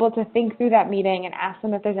then be able to think through that meeting and ask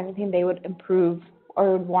them if there's anything they would improve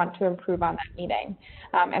or would want to improve on that meeting,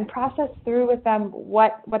 and process through with them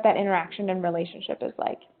what that interaction and relationship is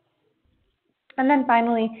like. And then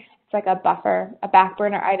finally, it's like a buffer, a back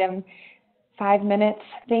burner item, 5 minutes,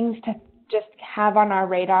 things to just have on our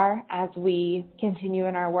radar as we continue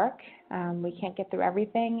in our work. We can't get through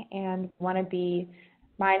everything, and want to be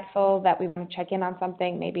mindful that we want to check in on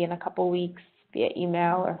something maybe in a couple weeks via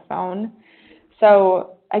email or phone.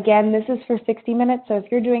 So again, this is for 60 minutes. So if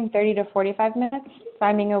you're doing 30 to 45 minutes,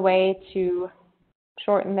 finding a way to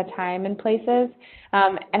shorten the time in places.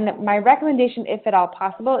 And my recommendation, if at all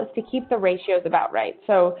possible, is to keep the ratios about right.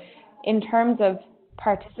 So in terms of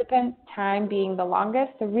participant time being the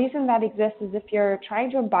longest, the reason that exists is if you're trying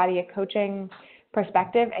to embody a coaching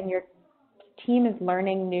perspective and your team is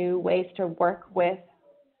learning new ways to work with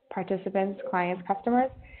participants, clients, customers,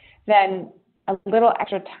 then a little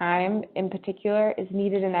extra time in particular is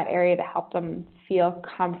needed in that area to help them feel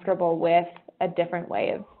comfortable with a different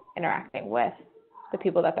way of interacting with the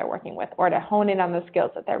people that they're working with, or to hone in on the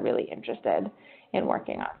skills that they're really interested in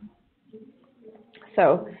working on.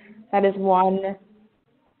 So that is one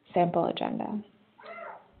sample agenda.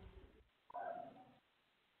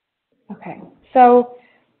 Okay, so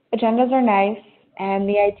agendas are nice, and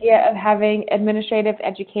the idea of having administrative,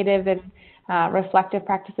 educative, and reflective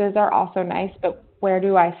practices are also nice, but where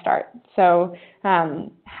do I start? So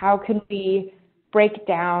how can we break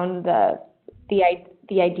down the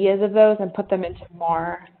ideas of those and put them into a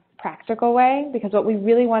more practical way? Because what we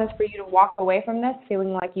really want is for you to walk away from this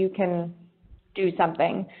feeling like you can do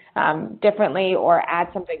something differently or add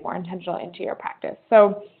something more intentional into your practice.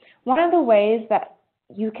 So one of the ways that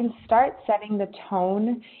you can start setting the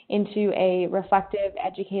tone into a reflective,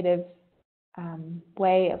 educative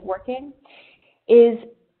way of working is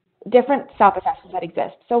different self-assessments that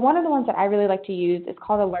exist. So one of the ones that I really like to use is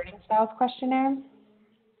called a learning styles questionnaire.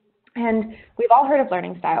 And we've all heard of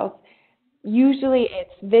learning styles. Usually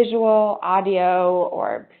it's visual, audio,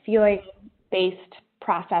 or feeling-based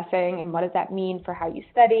processing, and what does that mean for how you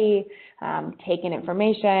study, take in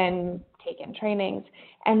information, take in trainings.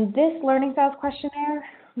 And this learning styles questionnaire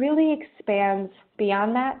really expands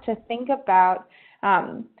beyond that to think about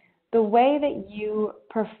the way that you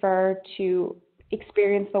prefer to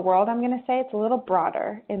experience the world. I'm going to say it's a little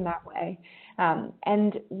broader in that way.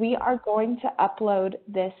 And we are going to upload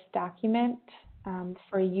this document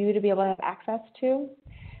for you to be able to have access to.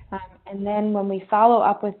 And then when we follow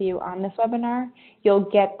up with you on this webinar, you'll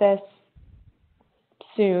get this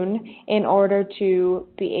soon in order to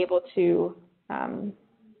be able to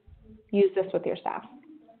use this with your staff.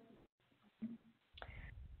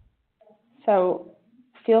 So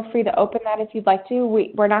feel free to open that if you'd like to.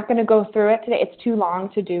 We're not going to go through it today. It's too long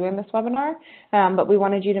to do in this webinar, but we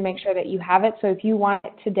wanted you to make sure that you have it. So if you want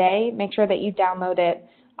it today, make sure that you download it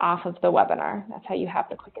off of the webinar. That's how you have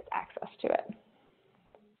the quickest access to it.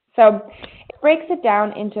 So it breaks it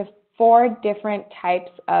down into 4 different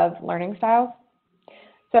types of learning styles.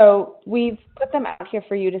 So we've put them out here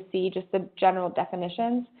for you to see just the general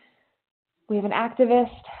definitions. We have an activist,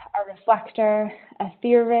 a reflector, a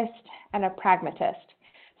theorist, and a pragmatist.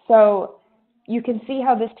 So you can see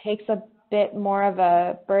how this takes a bit more of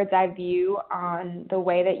a bird's eye view on the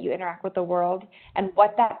way that you interact with the world and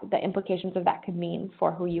what the implications of that could mean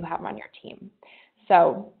for who you have on your team.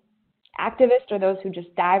 So activists are those who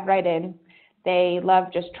just dive right in. They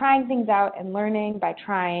love just trying things out and learning by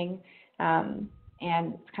trying, and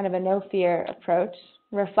it's kind of a no-fear approach.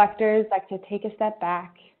 Reflectors like to take a step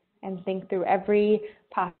back and think through every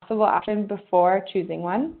possible option before choosing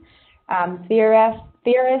one.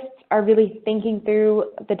 Theorists are really thinking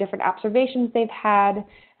through the different observations they've had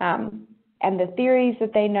and the theories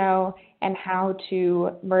that they know and how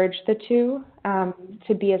to merge the two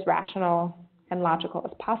to be as rational and logical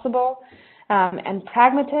as possible. And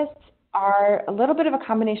pragmatists are a little bit of a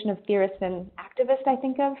combination of theorists and activists, I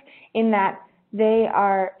think of, in that they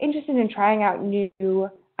are interested in trying out new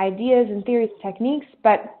ideas and theories and techniques,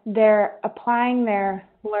 but they're applying their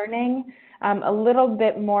learning a little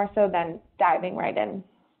bit more so than diving right in.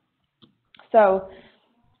 So,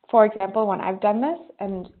 for example, when I've done this,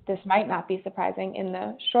 and this might not be surprising in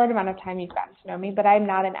the short amount of time you've gotten to know me, but I'm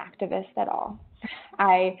not an activist at all.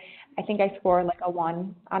 I think I score like a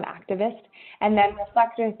 1 on activist, and then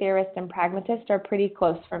reflector, theorist, and pragmatist are pretty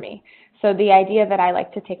close for me. So the idea that I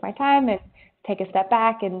like to take my time and take a step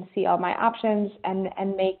back and see all my options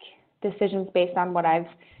and make decisions based on what I've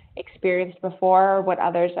experienced before or what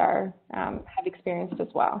others have experienced as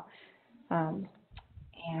well.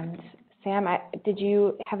 And Sam, did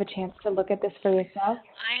you have a chance to look at this for yourself?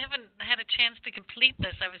 I haven't had a chance to complete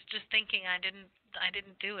this. I was just thinking I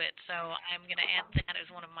didn't do it, so I'm going to add that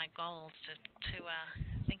as one of my goals to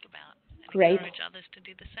think about and Great. Encourage others to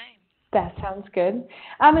do the same. That sounds good.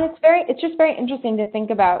 And it's just very interesting to think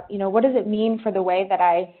about, what does it mean for the way that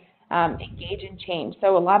I engage in change?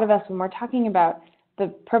 So a lot of us, when we're talking about the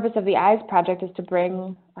purpose of the EYES project is to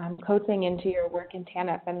bring coaching into your work in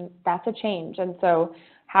TANF, and that's a change. And so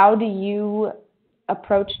how do you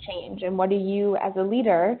approach change, and what do you as a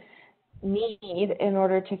leader need in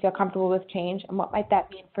order to feel comfortable with change, and what might that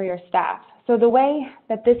mean for your staff? So the way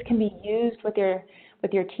that this can be used with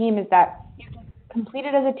your team is that you can complete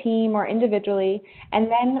it as a team or individually, and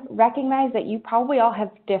then recognize that you probably all have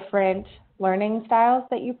different learning styles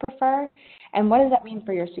that you prefer. And what does that mean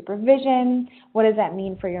for your supervision? What does that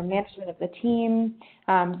mean for your management of the team?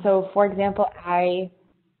 So for example,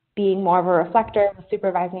 being more of a reflector, was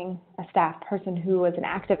supervising a staff person who was an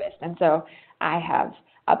activist. And so I have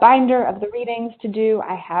a binder of the readings to do.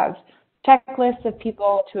 I have checklists of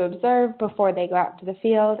people to observe before they go out to the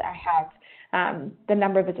field. I have the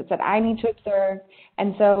number of visits that I need to observe.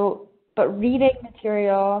 And so, but reading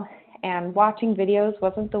material and watching videos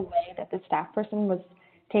wasn't the way that the staff person was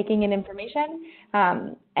taking in information.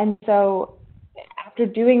 And so after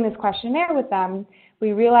doing this questionnaire with them,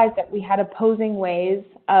 we realized that we had opposing ways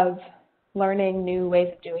of learning new ways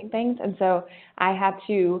of doing things. And so I had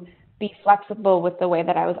to be flexible with the way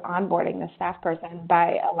that I was onboarding the staff person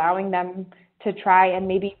by allowing them to try and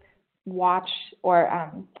maybe watch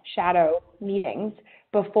or shadow meetings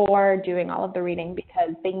before doing all of the reading,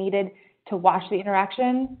 because they needed to watch the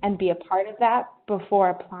interaction and be a part of that before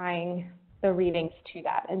applying the readings to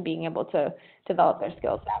that and being able to develop their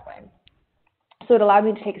skills that way. So it allowed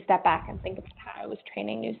me to take a step back and think about how I was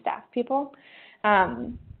training new staff people.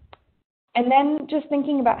 And then just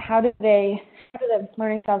thinking about how do the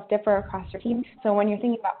learning styles differ across your team. So when you're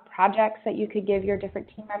thinking about projects that you could give your different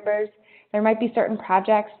team members, there might be certain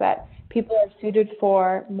projects that people are suited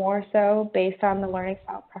for more so based on the learning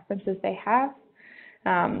style preferences they have.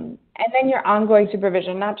 And then your ongoing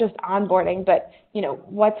supervision, not just onboarding, but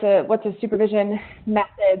what's a supervision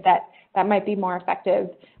method that might be more effective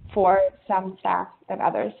for some staff than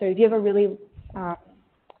others. So if you have a really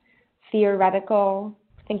theoretical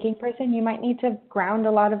thinking person, you might need to ground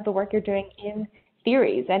a lot of the work you're doing in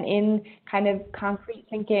theories and in kind of concrete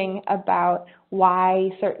thinking about why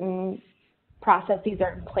certain processes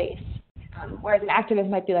are in place. Whereas an activist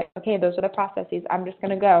might be like, okay, those are the processes, I'm just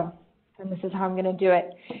going to go, and this is how I'm going to do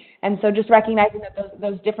it. And so just recognizing that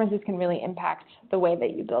those differences can really impact the way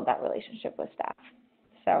that you build that relationship with staff.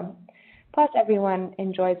 So, plus everyone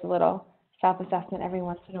enjoys a little self-assessment every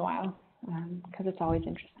once in a while because it's always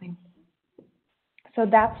interesting. So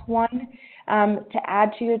that's one to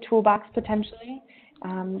add to your toolbox potentially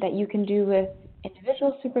that you can do with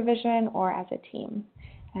individual supervision or as a team.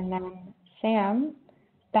 And then Sam,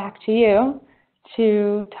 back to you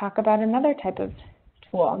to talk about another type of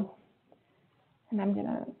tool. And I'm going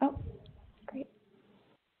to, oh, great.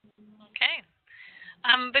 Okay.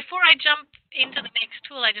 Before I jump into the next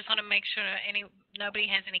tool, I just want to make sure nobody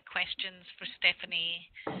has any questions for Stephanie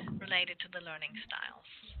related to the learning styles.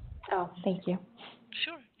 Oh, thank you.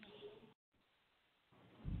 Sure.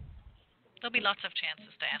 There'll be lots of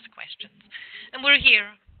chances to ask questions. And we're here.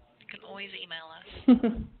 You can always email us.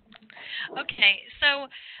 Okay, so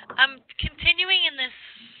continuing in this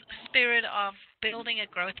spirit of building a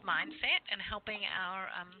growth mindset and helping our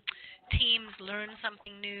teams learn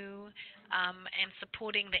something new and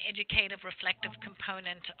supporting the educative, reflective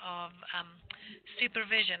component of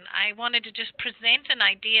supervision, I wanted to just present an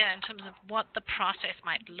idea in terms of what the process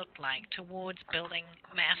might look like towards building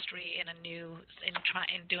mastery in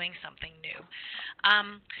doing something new.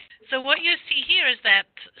 So what you see here is that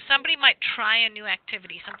somebody might try a new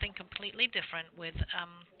activity, something completely different with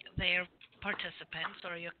their participants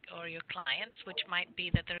or your clients, which might be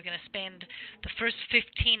that they're going to spend the first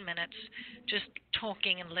 15 minutes just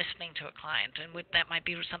talking and listening to a client, and that might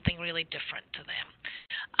be something really different to them.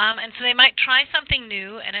 And so they might try something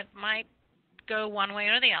new, and it might go one way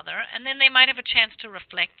or the other, and then they might have a chance to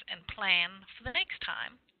reflect and plan for the next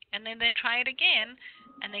time, and then they try it again,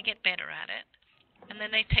 and they get better at it. And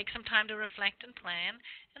then they take some time to reflect and plan,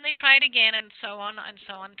 and they try it again, and so on,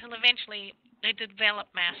 until eventually they develop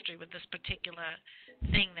mastery with this particular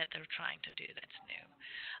thing that they're trying to do that's new.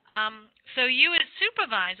 So you as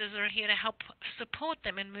supervisors are here to help support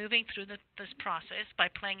them in moving through this process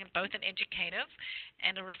by playing both an educative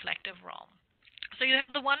and a reflective role. So you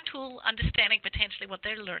have the one tool, understanding potentially what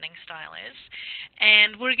their learning style is.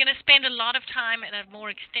 And we're going to spend a lot of time in a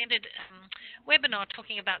more extended webinar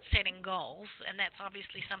talking about setting goals. And that's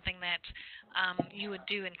obviously something that you would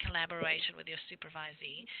do in collaboration with your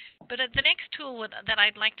supervisee. But the next tool that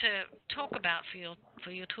I'd like to talk about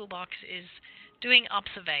for your toolbox is doing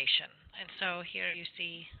observation. And so here you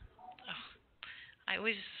see, I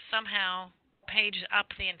always somehow page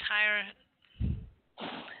up the entire.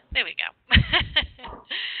 There we go.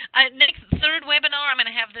 Third webinar, I'm going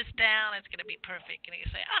to have this down. It's going to be perfect. And you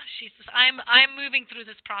say, I'm moving through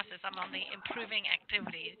this process. I'm on the improving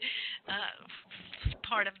activity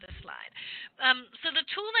part of the slide. So the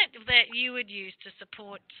tool that you would use to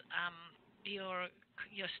support your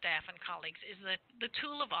staff and colleagues is the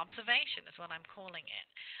tool of observation is what I'm calling it.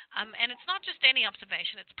 And it's not just any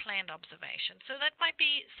observation, it's planned observation. So that might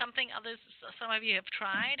be something some of you have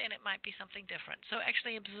tried, and it might be something different. So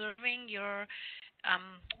actually observing your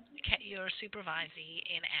supervisee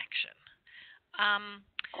in action.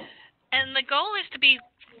 And the goal is to be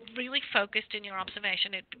really focused in your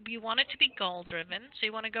observation. You want it to be goal-driven, so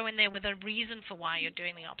you want to go in there with a reason for why you're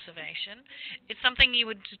doing the observation. It's something you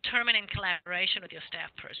would determine in collaboration with your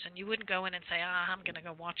staff person. You wouldn't go in and say, I'm going to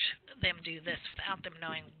go watch them do this without them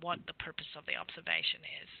knowing what the purpose of the observation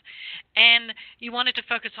is. And you want it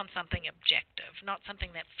to focus on something objective, not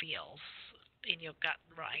something that feels in your gut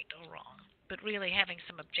right or wrong, but really having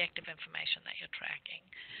some objective information that you're tracking.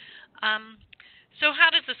 So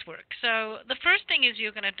how does this work? So the first thing is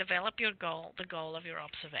you're going to develop the goal of your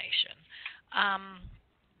observation.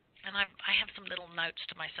 And I have some little notes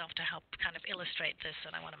to myself to help kind of illustrate this,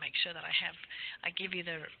 and I want to make sure that I give you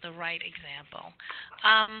the right example.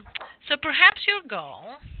 So perhaps your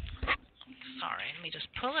goal, let me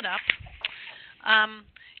just pull it up.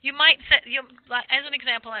 You might say, as an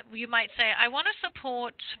example, you might say, I want to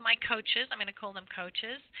support my coaches, I'm going to call them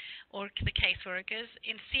coaches, or the caseworkers,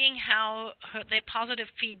 in seeing how their positive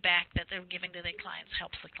feedback that they're giving to their clients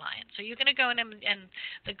helps the client. So you're going to go in and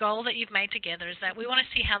the goal that you've made together is that we want to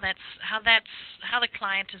see how the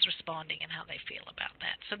client is responding and how they feel about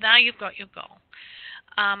that. So now you've got your goal.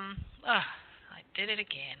 I did it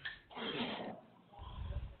again.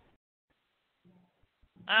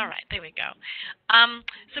 All right, there we go.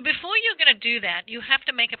 So before you're going to do that, you have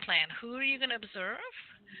to make a plan. Who are you going to observe?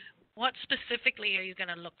 What specifically are you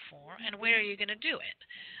going to look for? And where are you going to do it?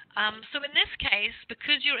 So in this case,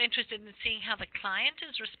 because you're interested in seeing how the client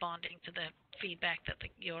is responding to the feedback that the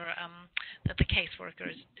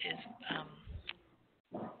caseworker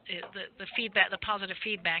the positive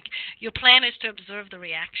feedback, your plan is to observe the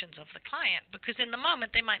reactions of the client, because in the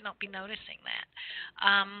moment they might not be noticing that.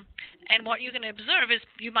 And what you're going to observe is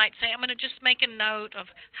you might say, I'm going to just make a note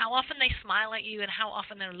of how often they smile at you and how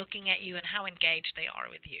often they're looking at you and how engaged they are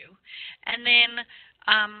with you. And then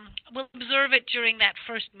we'll observe it during that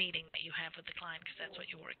first meeting that you have with the client because that's what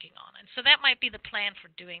you're working on. And so that might be the plan for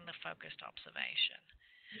doing the focused observation.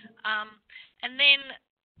 And then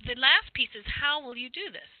the last piece is how will you do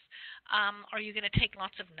this? Are you going to take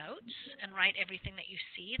lots of notes and write everything that you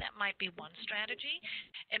see? That might be one strategy.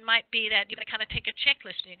 It might be that you're going to kind of take a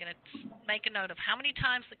checklist and you're going to make a note of how many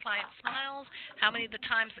times the client smiles, how many of the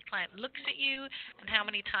times the client looks at you, and how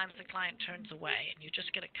many times the client turns away. And you're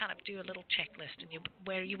just going to kind of do a little checklist and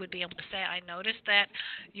where you would be able to say, I noticed that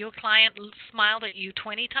your client smiled at you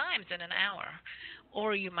 20 times in an hour.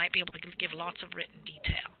 Or you might be able to give lots of written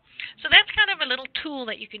detail. So that's kind of a little tool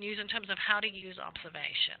that you can use in terms of how to use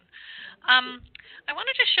observation. I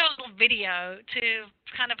wanted to show a little video to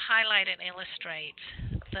kind of highlight and illustrate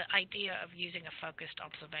the idea of using a focused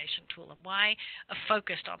observation tool and why a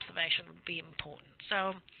focused observation would be important.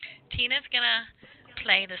 So Tina's going to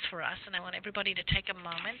play this for us, and I want everybody to take a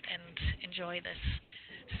moment and enjoy this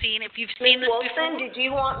scene. If you've seen Ms. this Wilson, before. did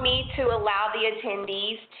you want me to allow the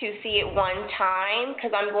attendees to see it one time?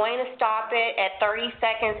 Because I'm going to stop it at 30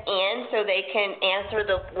 seconds in so they can answer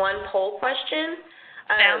the one poll question.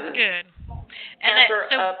 Sounds good. And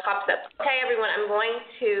pops up. Okay, everyone, I'm going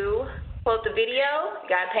to close the video. You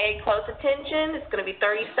got to pay close attention. It's going to be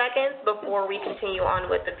 30 seconds before we continue on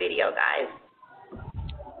with the video, guys.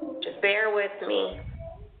 Just bear with me.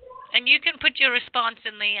 And you can put your response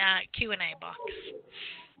in the Q&A box.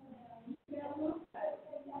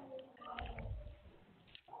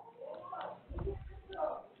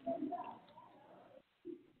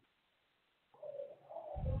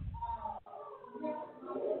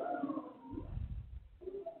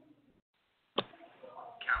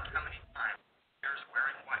 Count how many times players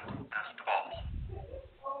wearing white pass the ball.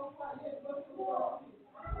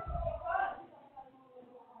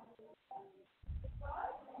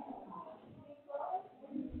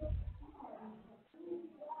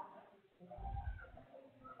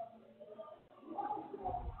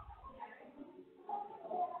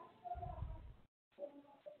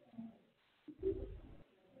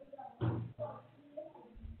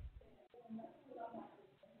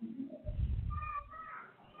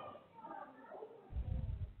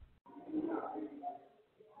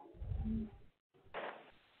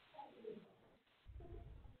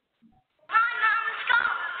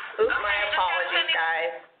 Oops, my apologies,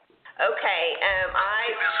 guys. Okay,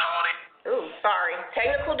 sorry,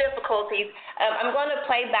 technical difficulties. I'm going to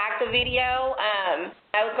play back the video.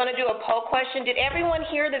 I was going to do a poll question. Did everyone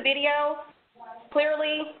hear the video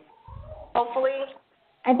clearly, hopefully?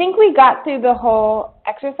 I think we got through the whole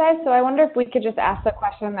exercise, so I wonder if we could just ask the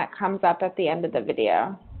question that comes up at the end of the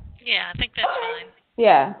video. Yeah, I think that's fine.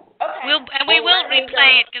 Yeah. Okay. We will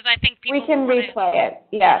replay it because I think people We can replay it,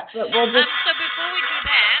 yeah. But we'll just... so before we do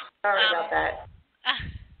that... Sorry about that.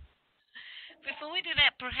 Before we do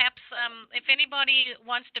that, perhaps if anybody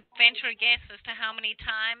wants to venture a guess as to how many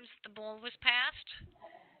times the ball was passed.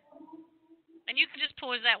 And you can just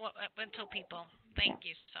pause that until people... Thank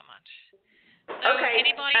you so much. So okay,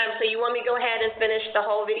 anybody... so you want me to go ahead and finish the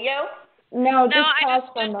whole video? No, just pause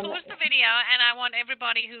just for a moment. pause the video, and I want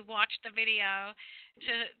everybody who watched the video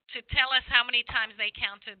to tell us how many times they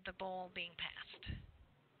counted the ball being passed.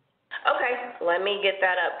 Okay, let me get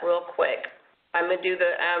that up real quick. I'm going to do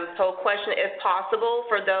the poll question if possible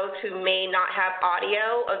for those who may not have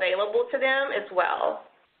audio available to them as well.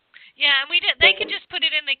 Yeah, and they can just put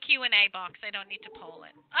it in the Q&A box. They don't need to poll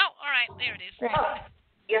it. Oh, all right, there it is. Oh,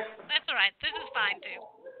 yes. That's all right. This is fine, too.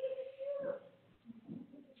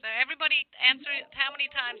 So everybody answer how many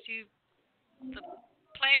times the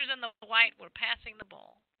players in the white were passing the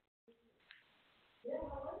ball.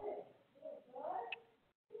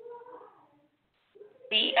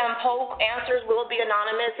 The poll answers will be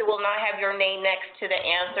anonymous. It will not have your name next to the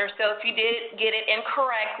answer. So if you did get it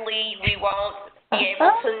incorrectly, we won't be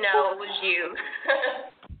able to know it was you.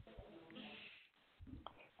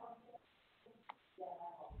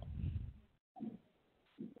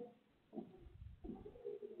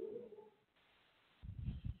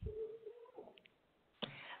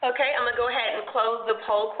 Okay, I'm going to go ahead and close the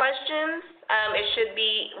poll questions. It should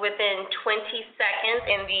be within 20 seconds,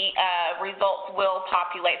 and the results will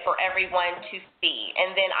populate for everyone to see.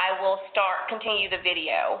 And then I will continue the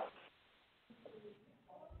video.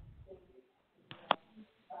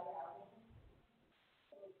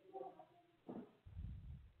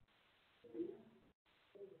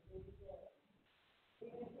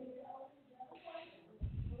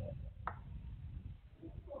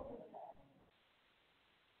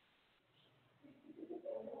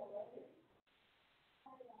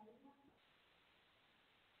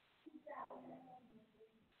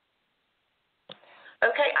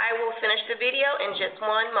 Okay, I will finish the video in just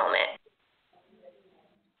one moment.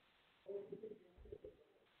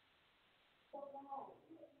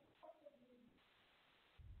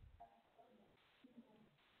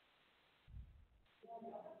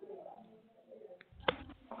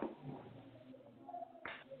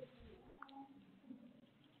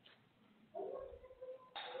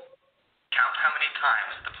 Count how many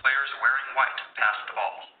times the players wearing white pass the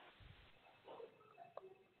ball.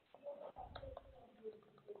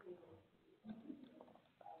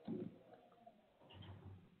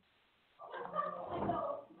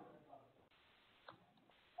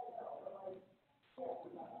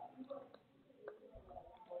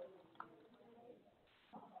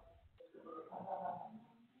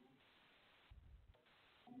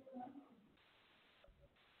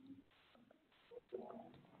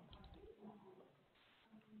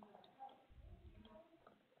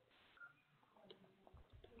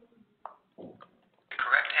 The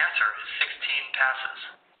correct answer is 16 passes.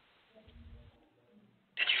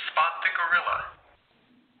 Did you spot the gorilla?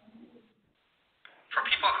 For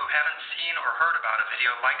people who haven't seen or heard about a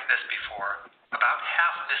video like this before, about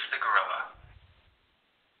half miss the gorilla.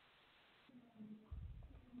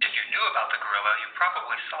 If you knew about the gorilla, you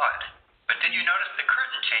probably saw it. But did you notice the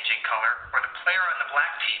curtain changing color or the player on the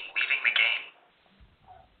black team leaving the game?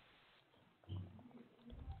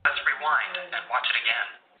 Let's rewind and watch it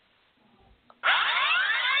again.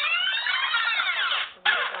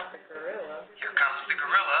 Here comes the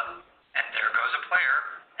gorilla, and there goes a player,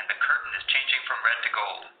 and the curtain is changing from red to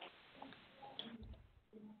gold.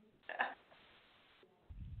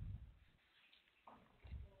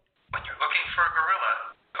 When you're looking for a gorilla,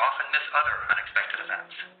 you often miss other unexpected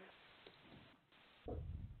events.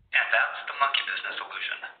 And that's the monkey business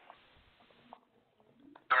illusion.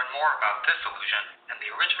 Learn more about this illusion and the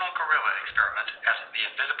original gorilla experiment at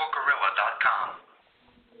theinvisiblegorilla.com.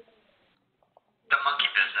 The monkey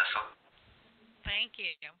business. Thank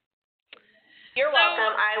you. You're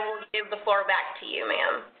welcome. I will give the floor back to you,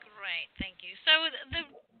 ma'am. Great, thank you. So the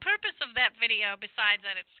purpose of that video, besides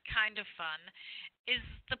that it's kind of fun, is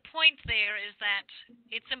the point there is that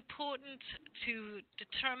it's important to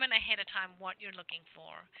determine ahead of time what you're looking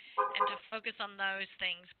for and to focus on those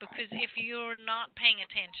things, because if you're not paying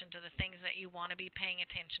attention to the things that you want to be paying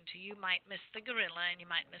attention to, you might miss the gorilla, and you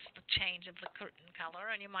might miss the change of the curtain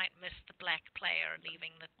color, and you might miss the black player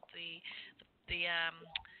leaving the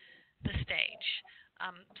stage.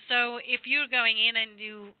 So if you're going in and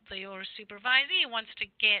your supervisee wants to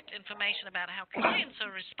get information about how clients are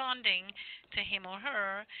responding to him or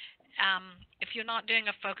her, if you're not doing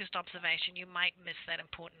a focused observation, you might miss that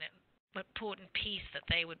important piece that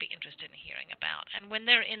they would be interested in hearing about. And when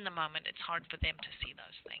they're in the moment, it's hard for them to see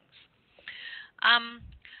those things.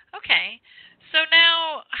 Okay, so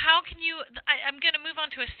now how can you, I'm going to move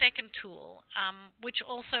on to a second tool, which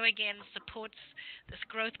also, again, supports this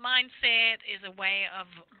growth mindset, is a way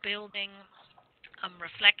of building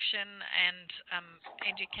reflection and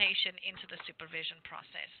education into the supervision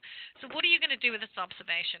process. So what are you going to do with this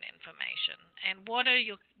observation information? And what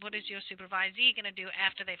is your supervisee going to do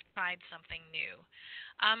after they've tried something new?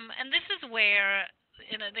 And this is where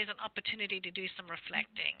there's an opportunity to do some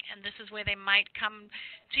reflecting, and this is where they might come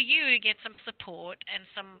to you to get some support and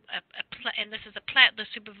the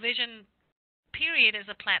supervision period is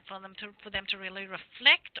a platform for them to really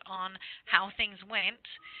reflect on how things went,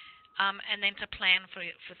 and then to plan for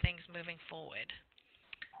things moving forward.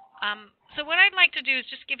 So what I'd like to do is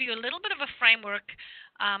just give you a little bit of a framework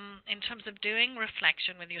in terms of doing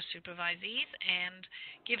reflection with your supervisees, and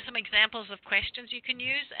give some examples of questions you can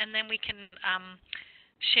use, and then we can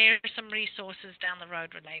share some resources down the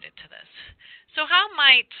road related to this. So how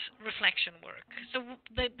might reflection work? So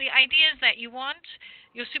the idea is that you want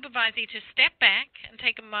your supervisee to step back and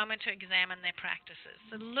take a moment to examine their practices.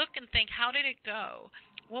 So look and think, how did it go?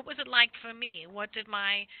 What was it like for me? What did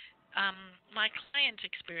my client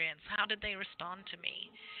experience? How did they respond to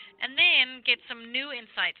me? And then get some new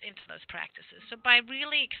insights into those practices. So by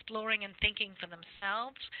really exploring and thinking for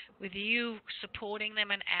themselves, with you supporting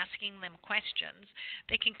them and asking them questions,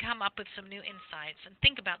 they can come up with some new insights and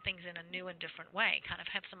think about things in a new and different way, kind of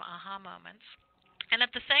have some aha moments. And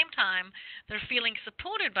at the same time, they're feeling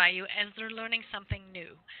supported by you as they're learning something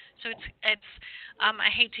new. So it's I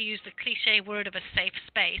hate to use the cliche word of a safe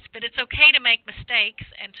space, but it's okay to make mistakes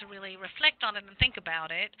and to really reflect on it and think about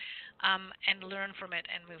it, and learn from it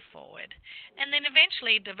and move forward. And then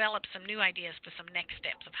eventually develop some new ideas for some next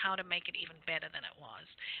steps of how to make it even better than it was.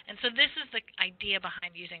 And so this is the idea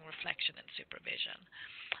behind using reflection and supervision.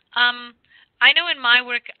 I know in my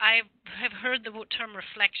work I have heard the term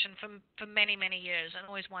reflection for many, many years and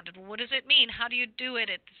always wondered, well, what does it mean? How do you do it?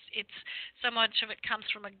 It's so much of it comes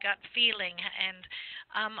from a gut feeling, and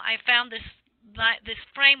I found this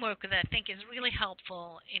framework that I think is really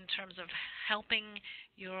helpful in terms of helping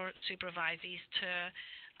your supervisees to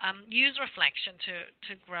use reflection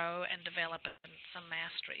to grow and develop some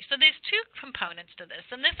mastery. So there's two components to this,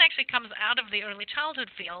 and this actually comes out of the early childhood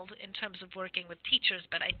field in terms of working with teachers,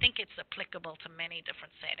 but I think it's applicable to many different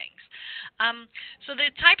settings. So the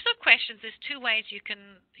types of questions, there's two ways you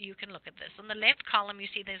can look at this. On the left column, you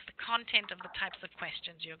see there's the content of the types of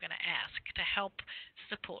questions you're going to ask to help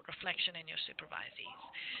support reflection in your supervisees.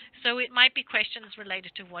 So it might be questions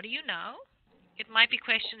related to what do you know? It might be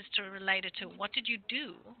questions related to what did you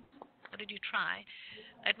do? What did you try?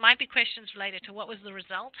 It might be questions related to what was the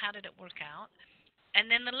result? How did it work out? And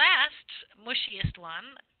then the last, mushiest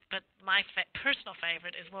one, but my personal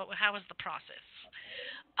favorite, is how was the process?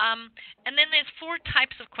 And then there's four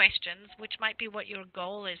types of questions, which might be what your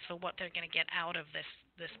goal is for what they're going to get out of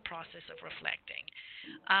this process of reflecting.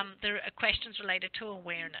 There are questions related to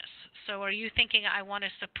awareness. So are you thinking, I want to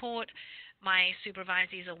support my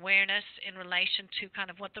supervisee's awareness in relation to kind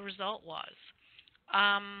of what the result was?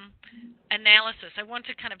 Analysis. I want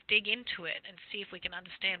to kind of dig into it and see if we can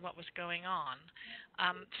understand what was going on.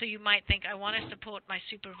 So you might think, I want to support my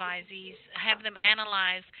supervisees, have them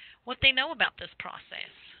analyze what they know about this process,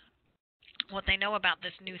 what they know about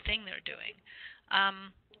this new thing they're doing.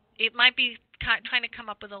 It might be trying to come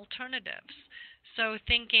up with alternatives. So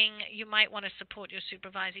thinking, you might want to support your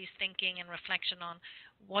supervisees' thinking and reflection on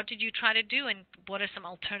what did you try to do and what are some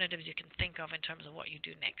alternatives you can think of in terms of what you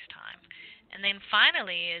do next time. And then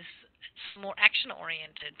finally is more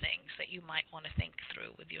action-oriented things that you might want to think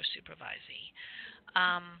through with your supervisee.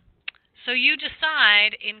 So you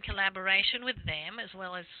decide in collaboration with them, as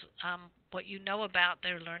well as what you know about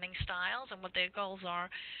their learning styles and what their goals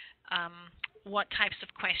are, what types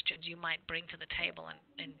of questions you might bring to the table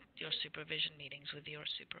in your supervision meetings with your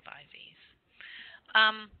supervisees.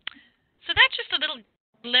 So that's just a little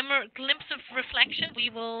glimpse of reflection.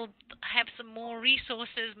 We will have some more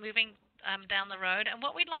resources moving down the road. And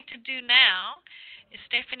what we'd like to do now is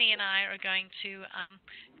Stephanie and I are going to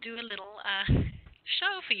do a little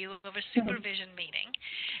show for you of a supervision meeting.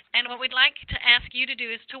 And what we'd like to ask you to do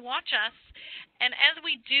is to watch us. And as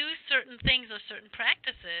we do certain things or certain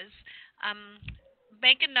practices,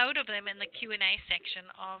 make a note of them in the Q&A section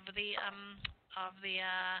of the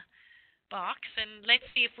box, and let's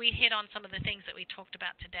see if we hit on some of the things that we talked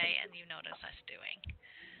about today and you notice us doing.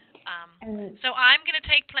 So I'm going to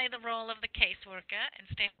play the role of the caseworker, and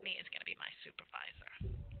Stephanie is going to be my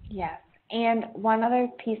supervisor. Yes. And one other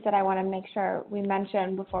piece that I want to make sure we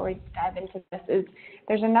mention before we dive into this is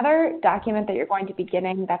there's another document that you're going to be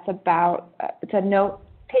getting that's about, it's a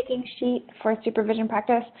note-taking sheet for supervision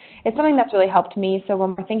practice. It's something that's really helped me. So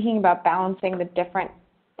when we're thinking about balancing the different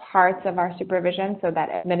parts of our supervision, so that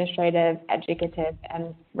administrative, educative,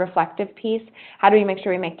 and reflective piece, how do we make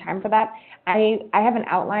sure we make time for that? I have an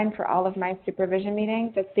outline for all of my supervision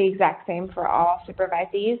meetings. It's the exact same for all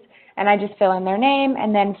supervisees, and I just fill in their name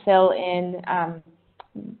and then fill in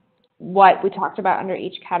what we talked about under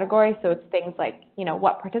each category. So it's things like,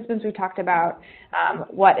 what participants we talked about,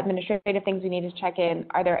 what administrative things we need to check in,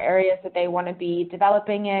 are there areas that they want to be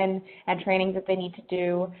developing in and trainings that they need to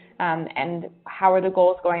do, and how are the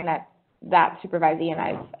goals going that supervisee and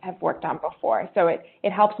I have worked on before. So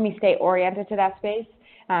it helps me stay oriented to that space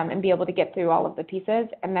and be able to get through all of the pieces.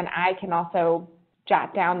 And then I can also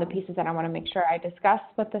jot down the pieces that I want to make sure I discuss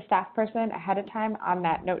with the staff person ahead of time on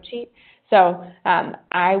that note sheet. So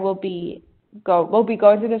we'll be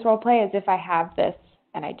going through this role play as if I have this,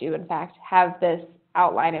 and I do in fact have this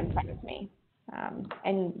outline in front of me,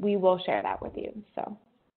 and we will share that with you. So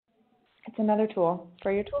it's another tool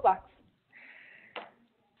for your toolbox.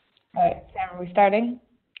 All right, Sam, are we starting?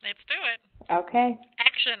 Let's do it. Okay.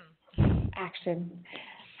 Action.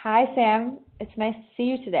 Hi, Sam. It's nice to see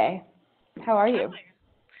you today. How are you?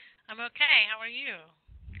 I'm okay. How are you?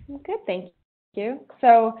 I'm good, thank you.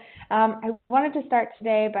 So I wanted to start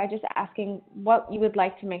today by just asking what you would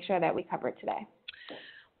like to make sure that we cover today.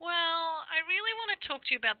 Well, I really want to talk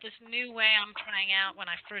to you about this new way I'm trying out when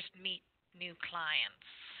I first meet new clients.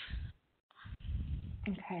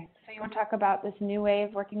 Okay, so you want to talk about this new way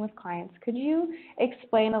of working with clients. Could you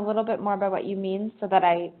explain a little bit more about what you mean so that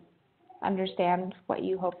I understand what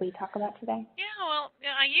you hope we talk about today? Yeah, well,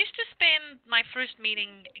 I used to spend my first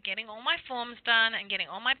meeting getting all my forms done and getting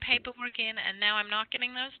all my paperwork in, and now I'm not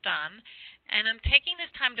getting those done. And I'm taking this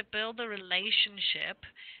time to build a relationship,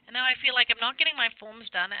 and now I feel like I'm not getting my forms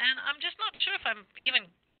done, and I'm just not sure if I'm even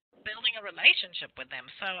building a relationship with them.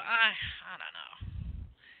 So I don't know.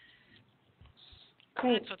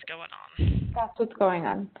 Great. That's what's going on. That's what's going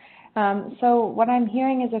on. So what I'm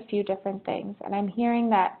hearing is a few different things, and I'm hearing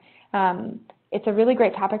that it's a really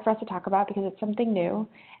great topic for us to talk about because it's something new,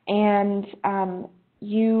 and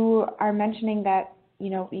you are mentioning that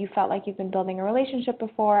you felt like you've been building a relationship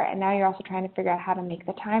before, and now you're also trying to figure out how to make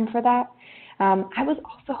the time for that. I was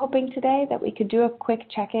also hoping today that we could do a quick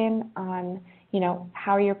check-in on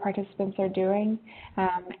how your participants are doing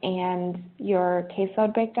and your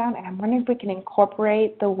caseload breakdown, and I'm wondering if we can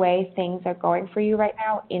incorporate the way things are going for you right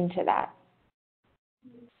now into that.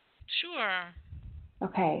 Sure.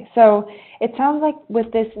 Okay, so it sounds like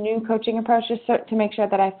with this new coaching approach, just to make sure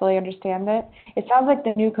that I fully understand it, it sounds like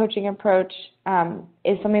the new coaching approach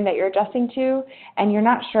is something that you're adjusting to, and you're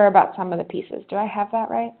not sure about some of the pieces. Do I have that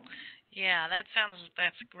right? Yeah,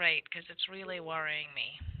 that's great because it's really worrying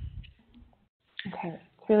me. Okay,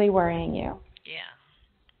 it's really worrying you. Yeah.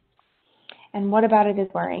 And what about it is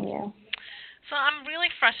worrying you? So I'm really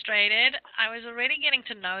frustrated. I was already getting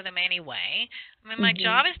to know them anyway. I mean, my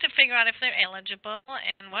job is to figure out if they're eligible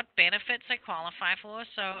and what benefits they qualify for.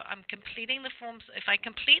 So I'm completing the forms. If I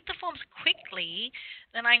complete the forms quickly,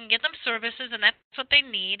 then I can get them services, and that's what they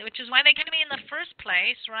need, which is why they came to me in the first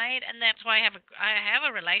place, right? And that's why I have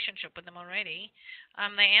a relationship with them already.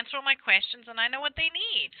 They answer all my questions, and I know what they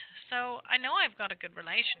need. So I know I've got a good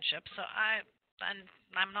relationship. So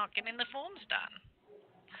I'm not getting the forms done.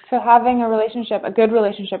 So having a good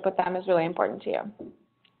relationship with them is really important to you.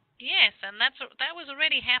 Yes, and that was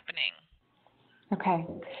already happening. Okay.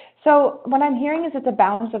 So what I'm hearing is it's a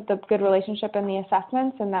balance of the good relationship and the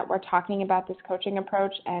assessments, and that we're talking about this coaching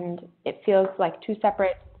approach, and it feels like two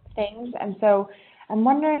separate things. And so I'm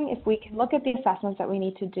wondering if we can look at the assessments that we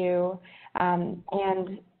need to do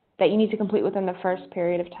and that you need to complete within the first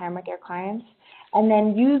period of time with your clients, and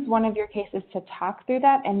then use one of your cases to talk through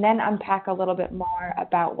that, and then unpack a little bit more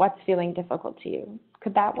about what's feeling difficult to you.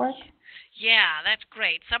 Could that work? Yeah, that's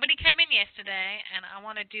great. Somebody came in yesterday, and I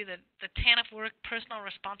want to do the TANF work personal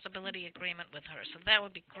responsibility agreement with her, so that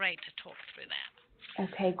would be great to talk through that.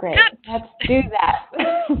 Okay, great. Let's do that.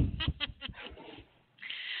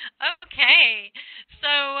 Okay,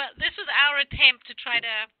 so this is our attempt to try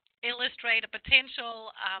to illustrate a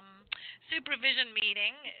potential supervision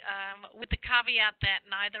meeting with the caveat that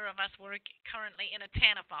neither of us work currently in a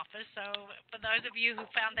TANF office. So for those of you who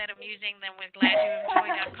found that amusing, then we're glad you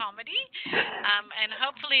enjoyed our comedy. And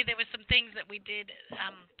hopefully there were some things that we did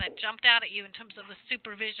that jumped out at you in terms of the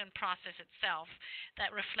supervision process itself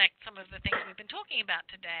that reflect some of the things we've been talking about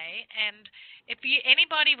today. And if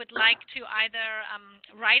anybody would like to either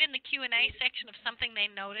write in the Q&A section of something they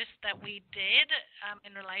noticed that we did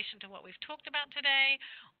in relation to what we've talked about today,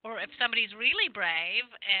 or if somebody's really brave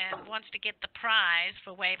and wants to get the prize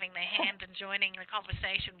for waving their hand and joining the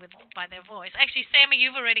conversation by their voice. Actually, Sammy,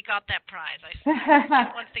 you've already got that prize. I see.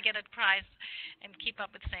 If wants to get a prize and keep up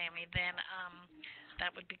with Sammy, then that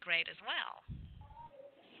would be great as well.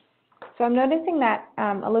 So I'm noticing that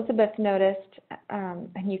Elizabeth noticed,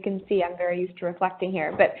 and you can see I'm very used to reflecting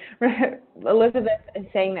here, but Elizabeth is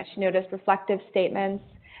saying that she noticed reflective statements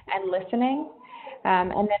and listening.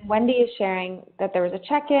 And then Wendy is sharing that there was a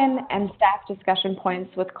check-in and staff discussion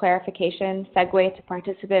points with clarification, segue to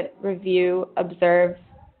participant review, observe,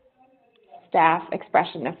 staff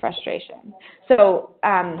expression of frustration. So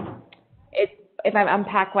if I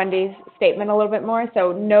unpack Wendy's statement a little bit more,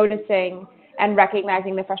 so noticing and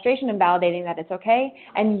recognizing the frustration and validating that it's okay,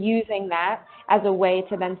 and using that as a way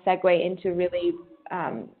to then segue into really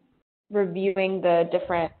reviewing the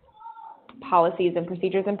different policies and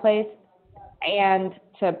procedures in place, and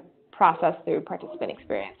to process through participant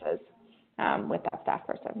experiences with that staff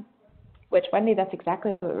person, which, Wendy, that's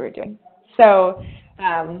exactly what we were doing. So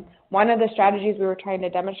one of the strategies we were trying to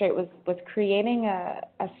demonstrate was creating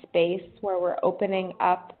a space where we're opening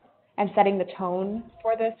up and setting the tone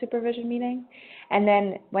for the supervision meeting. And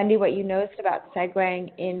then, Wendy, what you noticed about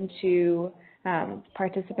segueing into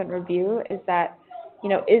participant review is that,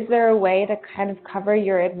 is there a way to kind of cover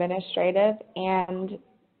your administrative and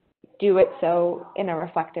do it so in a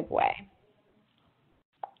reflective way?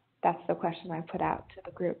 That's the question I put out to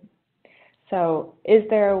the group. So is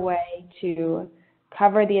there a way to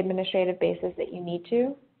cover the administrative basis that you need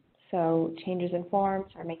to, so changes in forms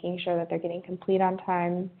or making sure that they're getting complete on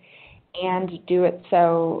time, and do it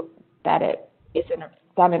so that it is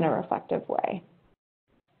done in a reflective way?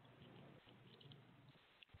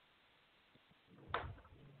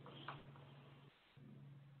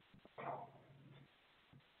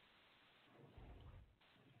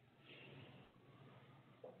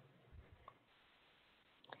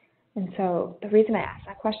 And so the reason I asked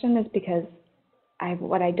that question is because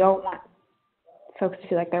what I don't want folks to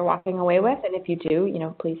feel like they're walking away with, and if you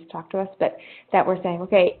do, please talk to us, but that we're saying,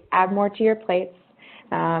 okay, add more to your plates.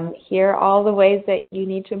 Here are all the ways that you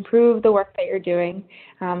need to improve the work that you're doing.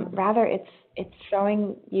 Rather, it's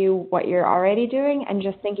showing you what you're already doing and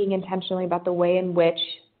just thinking intentionally about the way in which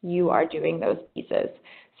you are doing those pieces.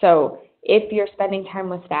 So if you're spending time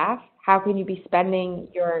with staff, how can you be spending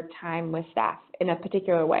your time with staff in a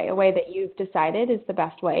particular way, a way that you've decided is the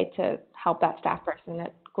best way to help that staff person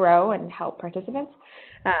grow and help participants.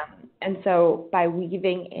 And so by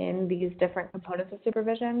weaving in these different components of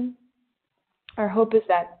supervision, our hope is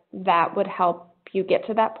that would help you get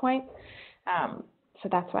to that point. So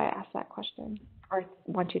that's why I asked that question, or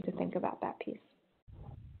want you to think about that piece.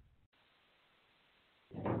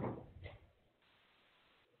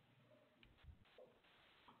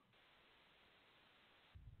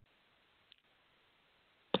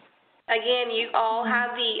 Again, you all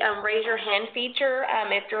have the raise your hand feature.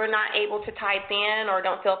 If you're not able to type in or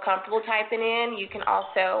don't feel comfortable typing in, you can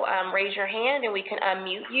also raise your hand and we can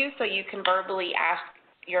unmute you so you can verbally ask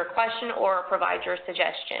your question or provide your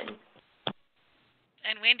suggestion.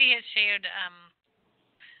 And Wendy has shared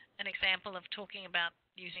an example of talking about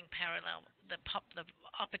using parallel, the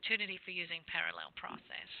opportunity for using parallel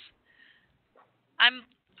process.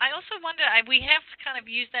 I also wonder, we have kind of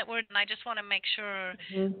used that word, and I just want to make sure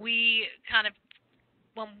we kind of,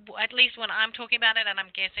 at least when I'm talking about it, and I'm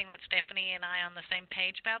guessing that Stephanie and I are on the same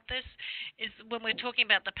page about this, is when we're talking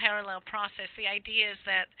about the parallel process, the idea is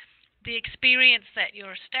that the experience that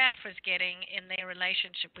your staff is getting in their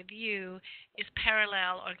relationship with you is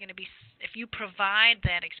parallel, or going to be, if you provide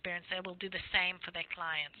that experience, they will do the same for their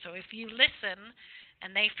clients. So if you listen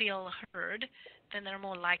and they feel heard, then they're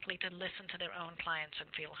more likely to listen to their own clients and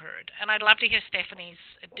feel heard. And I'd love to hear Stephanie's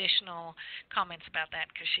additional comments about that,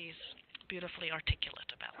 because she's beautifully articulate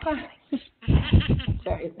about these things.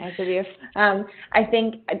 Very nice of you. I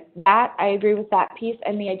think that I agree with that piece,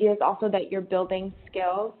 and the idea is also that you're building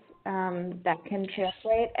skills that can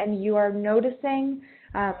translate, and you are noticing,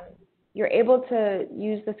 you're able to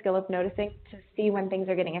use the skill of noticing to see when things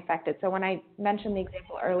are getting affected. So when I mentioned the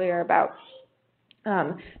example earlier about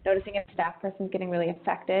noticing if a staff person's getting really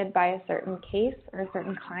affected by a certain case or a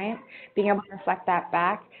certain client, being able to reflect that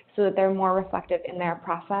back so that they're more reflective in their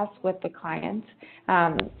process with the client.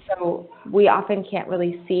 So we often can't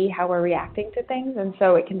really see how we're reacting to things, and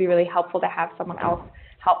so it can be really helpful to have someone else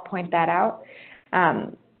help point that out.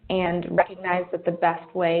 And recognize that the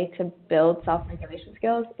best way to build self-regulation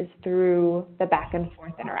skills is through the back and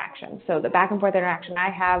forth interaction. So the back and forth interaction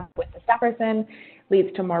I have with the staff person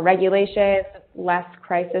leads to more regulation, less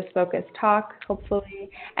crisis-focused talk, hopefully,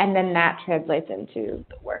 and then that translates into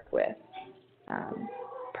the work with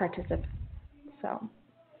participants. So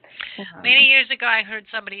many years ago, I heard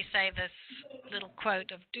somebody say this little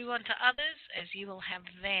quote of "Do unto others as you will have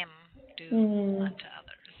them do unto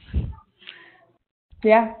others."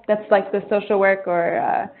 Yeah, that's like the social work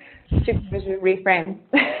or supervision reframe.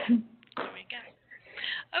 There we go.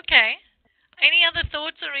 Okay. Any other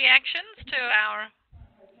thoughts or reactions to our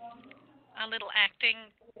little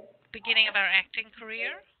beginning of our acting career?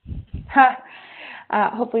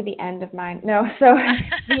 Hopefully the end of mine. No, so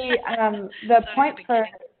the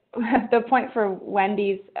point for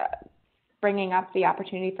Wendy's bringing up the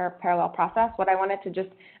opportunity for a parallel process, what I wanted to just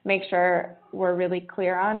make sure we're really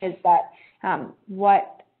clear on is that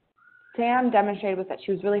what Sam demonstrated was that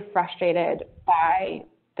she was really frustrated by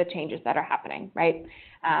the changes that are happening, right?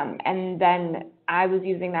 And then I was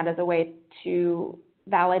using that as a way to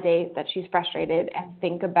validate that she's frustrated and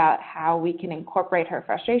think about how we can incorporate her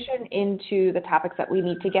frustration into the topics that we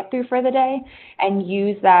need to get through for the day and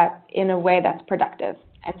use that in a way that's productive.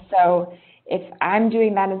 And so if I'm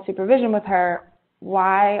doing that in supervision with her,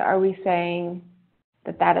 why are we saying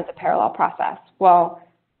that is a parallel process? Well,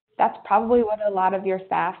 that's probably what a lot of your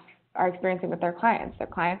staff are experiencing with their clients. Their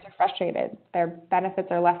clients are frustrated. Their benefits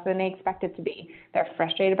are less than they expect it to be. They're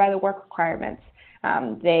frustrated by the work requirements.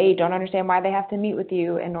 They don't understand why they have to meet with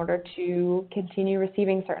you in order to continue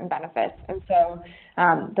receiving certain benefits. And so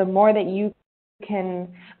the more that you can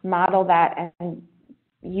model that and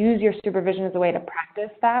use your supervision as a way to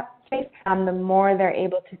practice that space, the more they're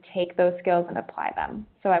able to take those skills and apply them.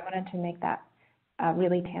 So I wanted to make that a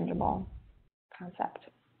really tangible concept.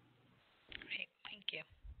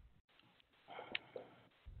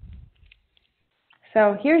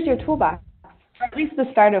 So here's your toolbox, or at least the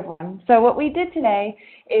start of one. So what we did today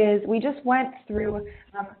is we just went through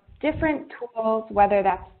different tools, whether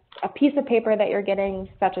that's a piece of paper that you're getting,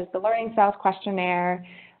 such as the Learning Styles Questionnaire,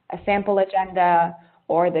 a sample agenda,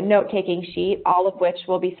 or the note-taking sheet, all of which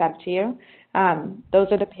will be sent to you. Those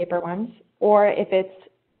are the paper ones. Or if it's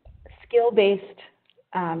skill-based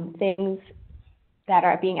things that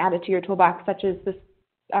are being added to your toolbox, such as the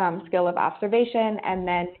skill of observation, and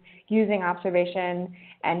then using observation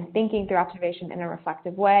and thinking through observation in a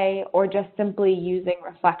reflective way, or just simply using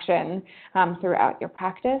reflection throughout your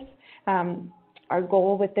practice. Our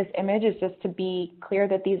goal with this image is just to be clear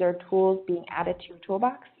that these are tools being added to your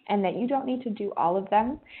toolbox and that you don't need to do all of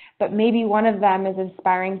them, but maybe one of them is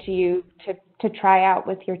inspiring to you to try out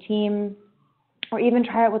with your team, or even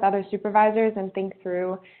try it with other supervisors and think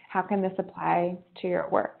through how can this apply to your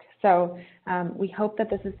work. So we hope that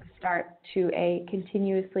this is the start to a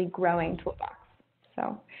continuously growing toolbox.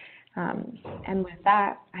 So, and with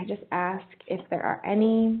that, I just ask if there are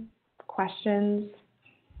any questions,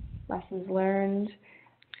 lessons learned.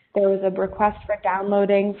 There was a request for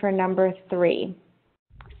downloading for number 3.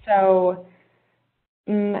 So,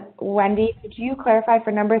 Wendy, could you clarify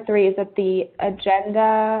for number 3, is it the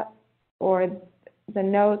agenda or the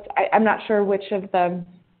notes? I'm not sure which of the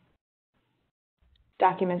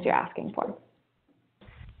documents you're asking for.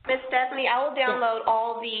 Ms. Stephanie, I will download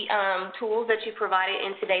all the tools that you provided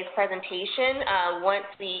in today's presentation once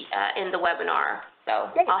we end the webinar. So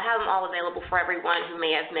I'll have them all available for everyone who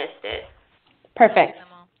may have missed it. Perfect.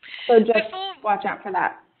 So just watch out for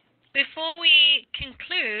that. Before we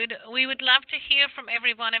conclude, we would love to hear from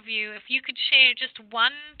every one of you. If you could share just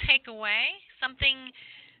one takeaway, something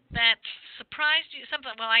that surprised you,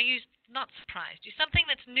 something, well, not surprised you, something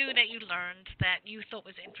that's new that you learned that you thought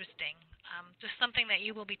was interesting, just something that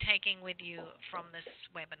you will be taking with you from this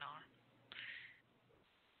webinar.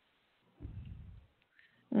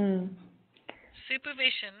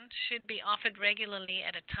 Supervision should be offered regularly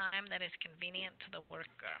at a time that is convenient to the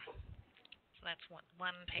worker. So that's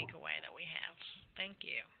one takeaway that we have. Thank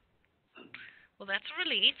you. Well, that's a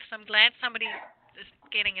relief. So I'm glad somebody is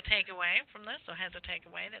getting a takeaway from this, or has a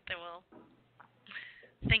takeaway that they will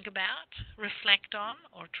think about, reflect on,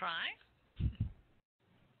 or try.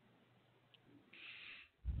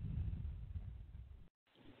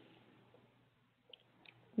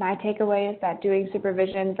 My takeaway is that doing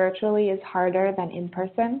supervision virtually is harder than in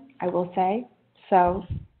person, I will say. So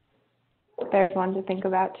there's one to think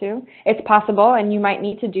about too. It's possible, and you might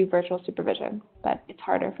need to do virtual supervision, but it's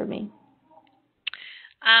harder for me.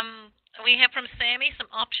 We have from Sammy some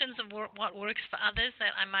options of what works for others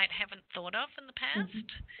that I might haven't thought of in the past.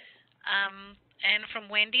 And from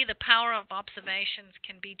Wendy, the power of observations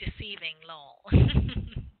can be deceiving, lol.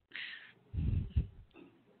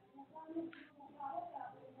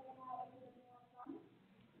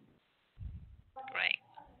 Great.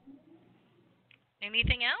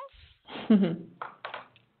 Anything else?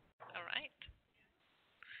 All right.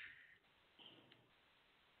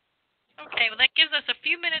 Okay, well, that gives us a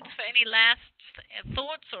few minutes for any last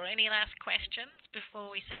thoughts or any last questions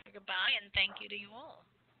before we say goodbye, and thank you to you all.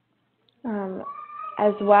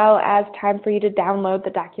 As well as time for you to download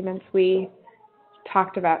the documents we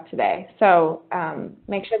talked about today. So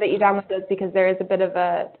make sure that you download those, because there is a bit of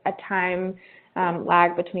a time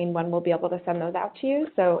lag between when we'll be able to send those out to you.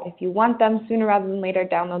 So if you want them sooner rather than later,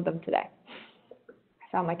 download them today. I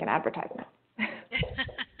sound like an advertisement.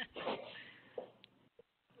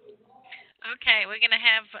 Okay, we're going to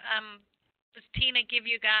have Tina give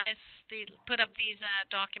you guys, put up these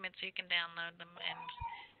documents so you can download them, and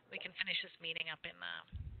we can finish this meeting up in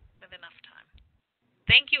with enough time.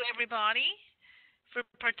 Thank you, everybody, for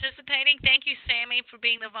participating. Thank you, Sammy, for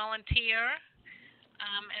being the volunteer,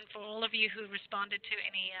 and for all of you who responded to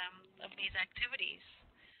any of these activities.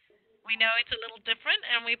 We know it's a little different,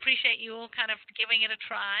 and we appreciate you all kind of giving it a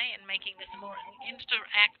try and making this a more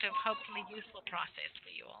interactive, hopefully useful process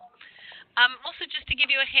for you all. Also, just to give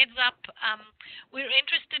you a heads up, we're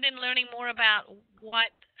interested in learning more about what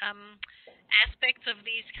aspects of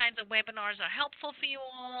these kinds of webinars are helpful for you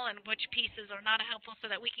all and which pieces are not helpful, so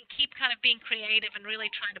that we can keep kind of being creative and really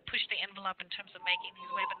trying to push the envelope in terms of making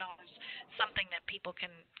these webinars something that people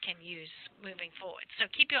can use moving forward. So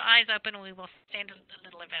keep your eyes open, and we will send a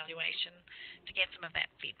little evaluation to get some of that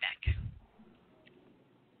feedback.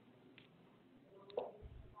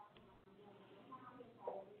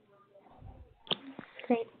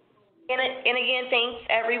 Great. And again, thanks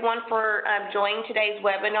everyone for joining today's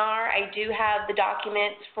webinar. I do have the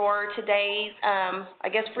documents for today's, I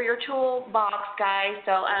guess, for your toolbox, guys.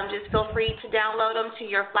 So just feel free to download them to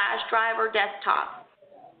your flash drive or desktop.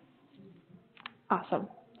 Awesome.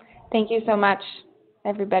 Thank you so much,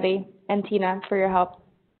 everybody, and Tina, for your help.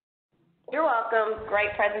 You're welcome. Great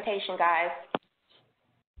presentation, guys.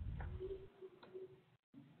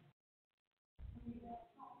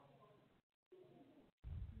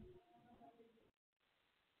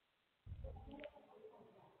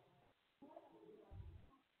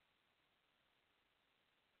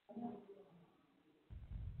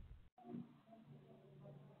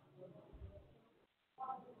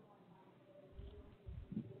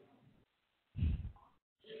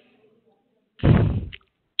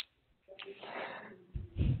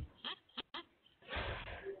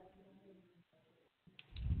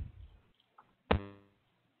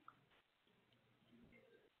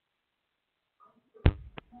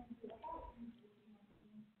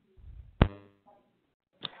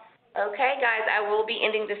 Okay, guys, I will be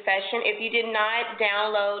ending the session. If you did not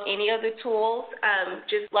download any of the tools,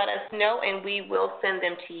 just let us know and we will send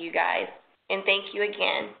them to you guys. And thank you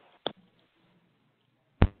again.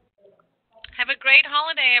 Have a great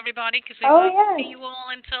holiday, everybody, because we won't see you all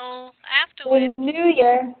until afterwards. New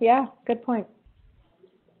Year. Yeah, good point.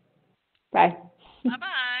 Bye.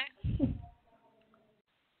 Bye-bye.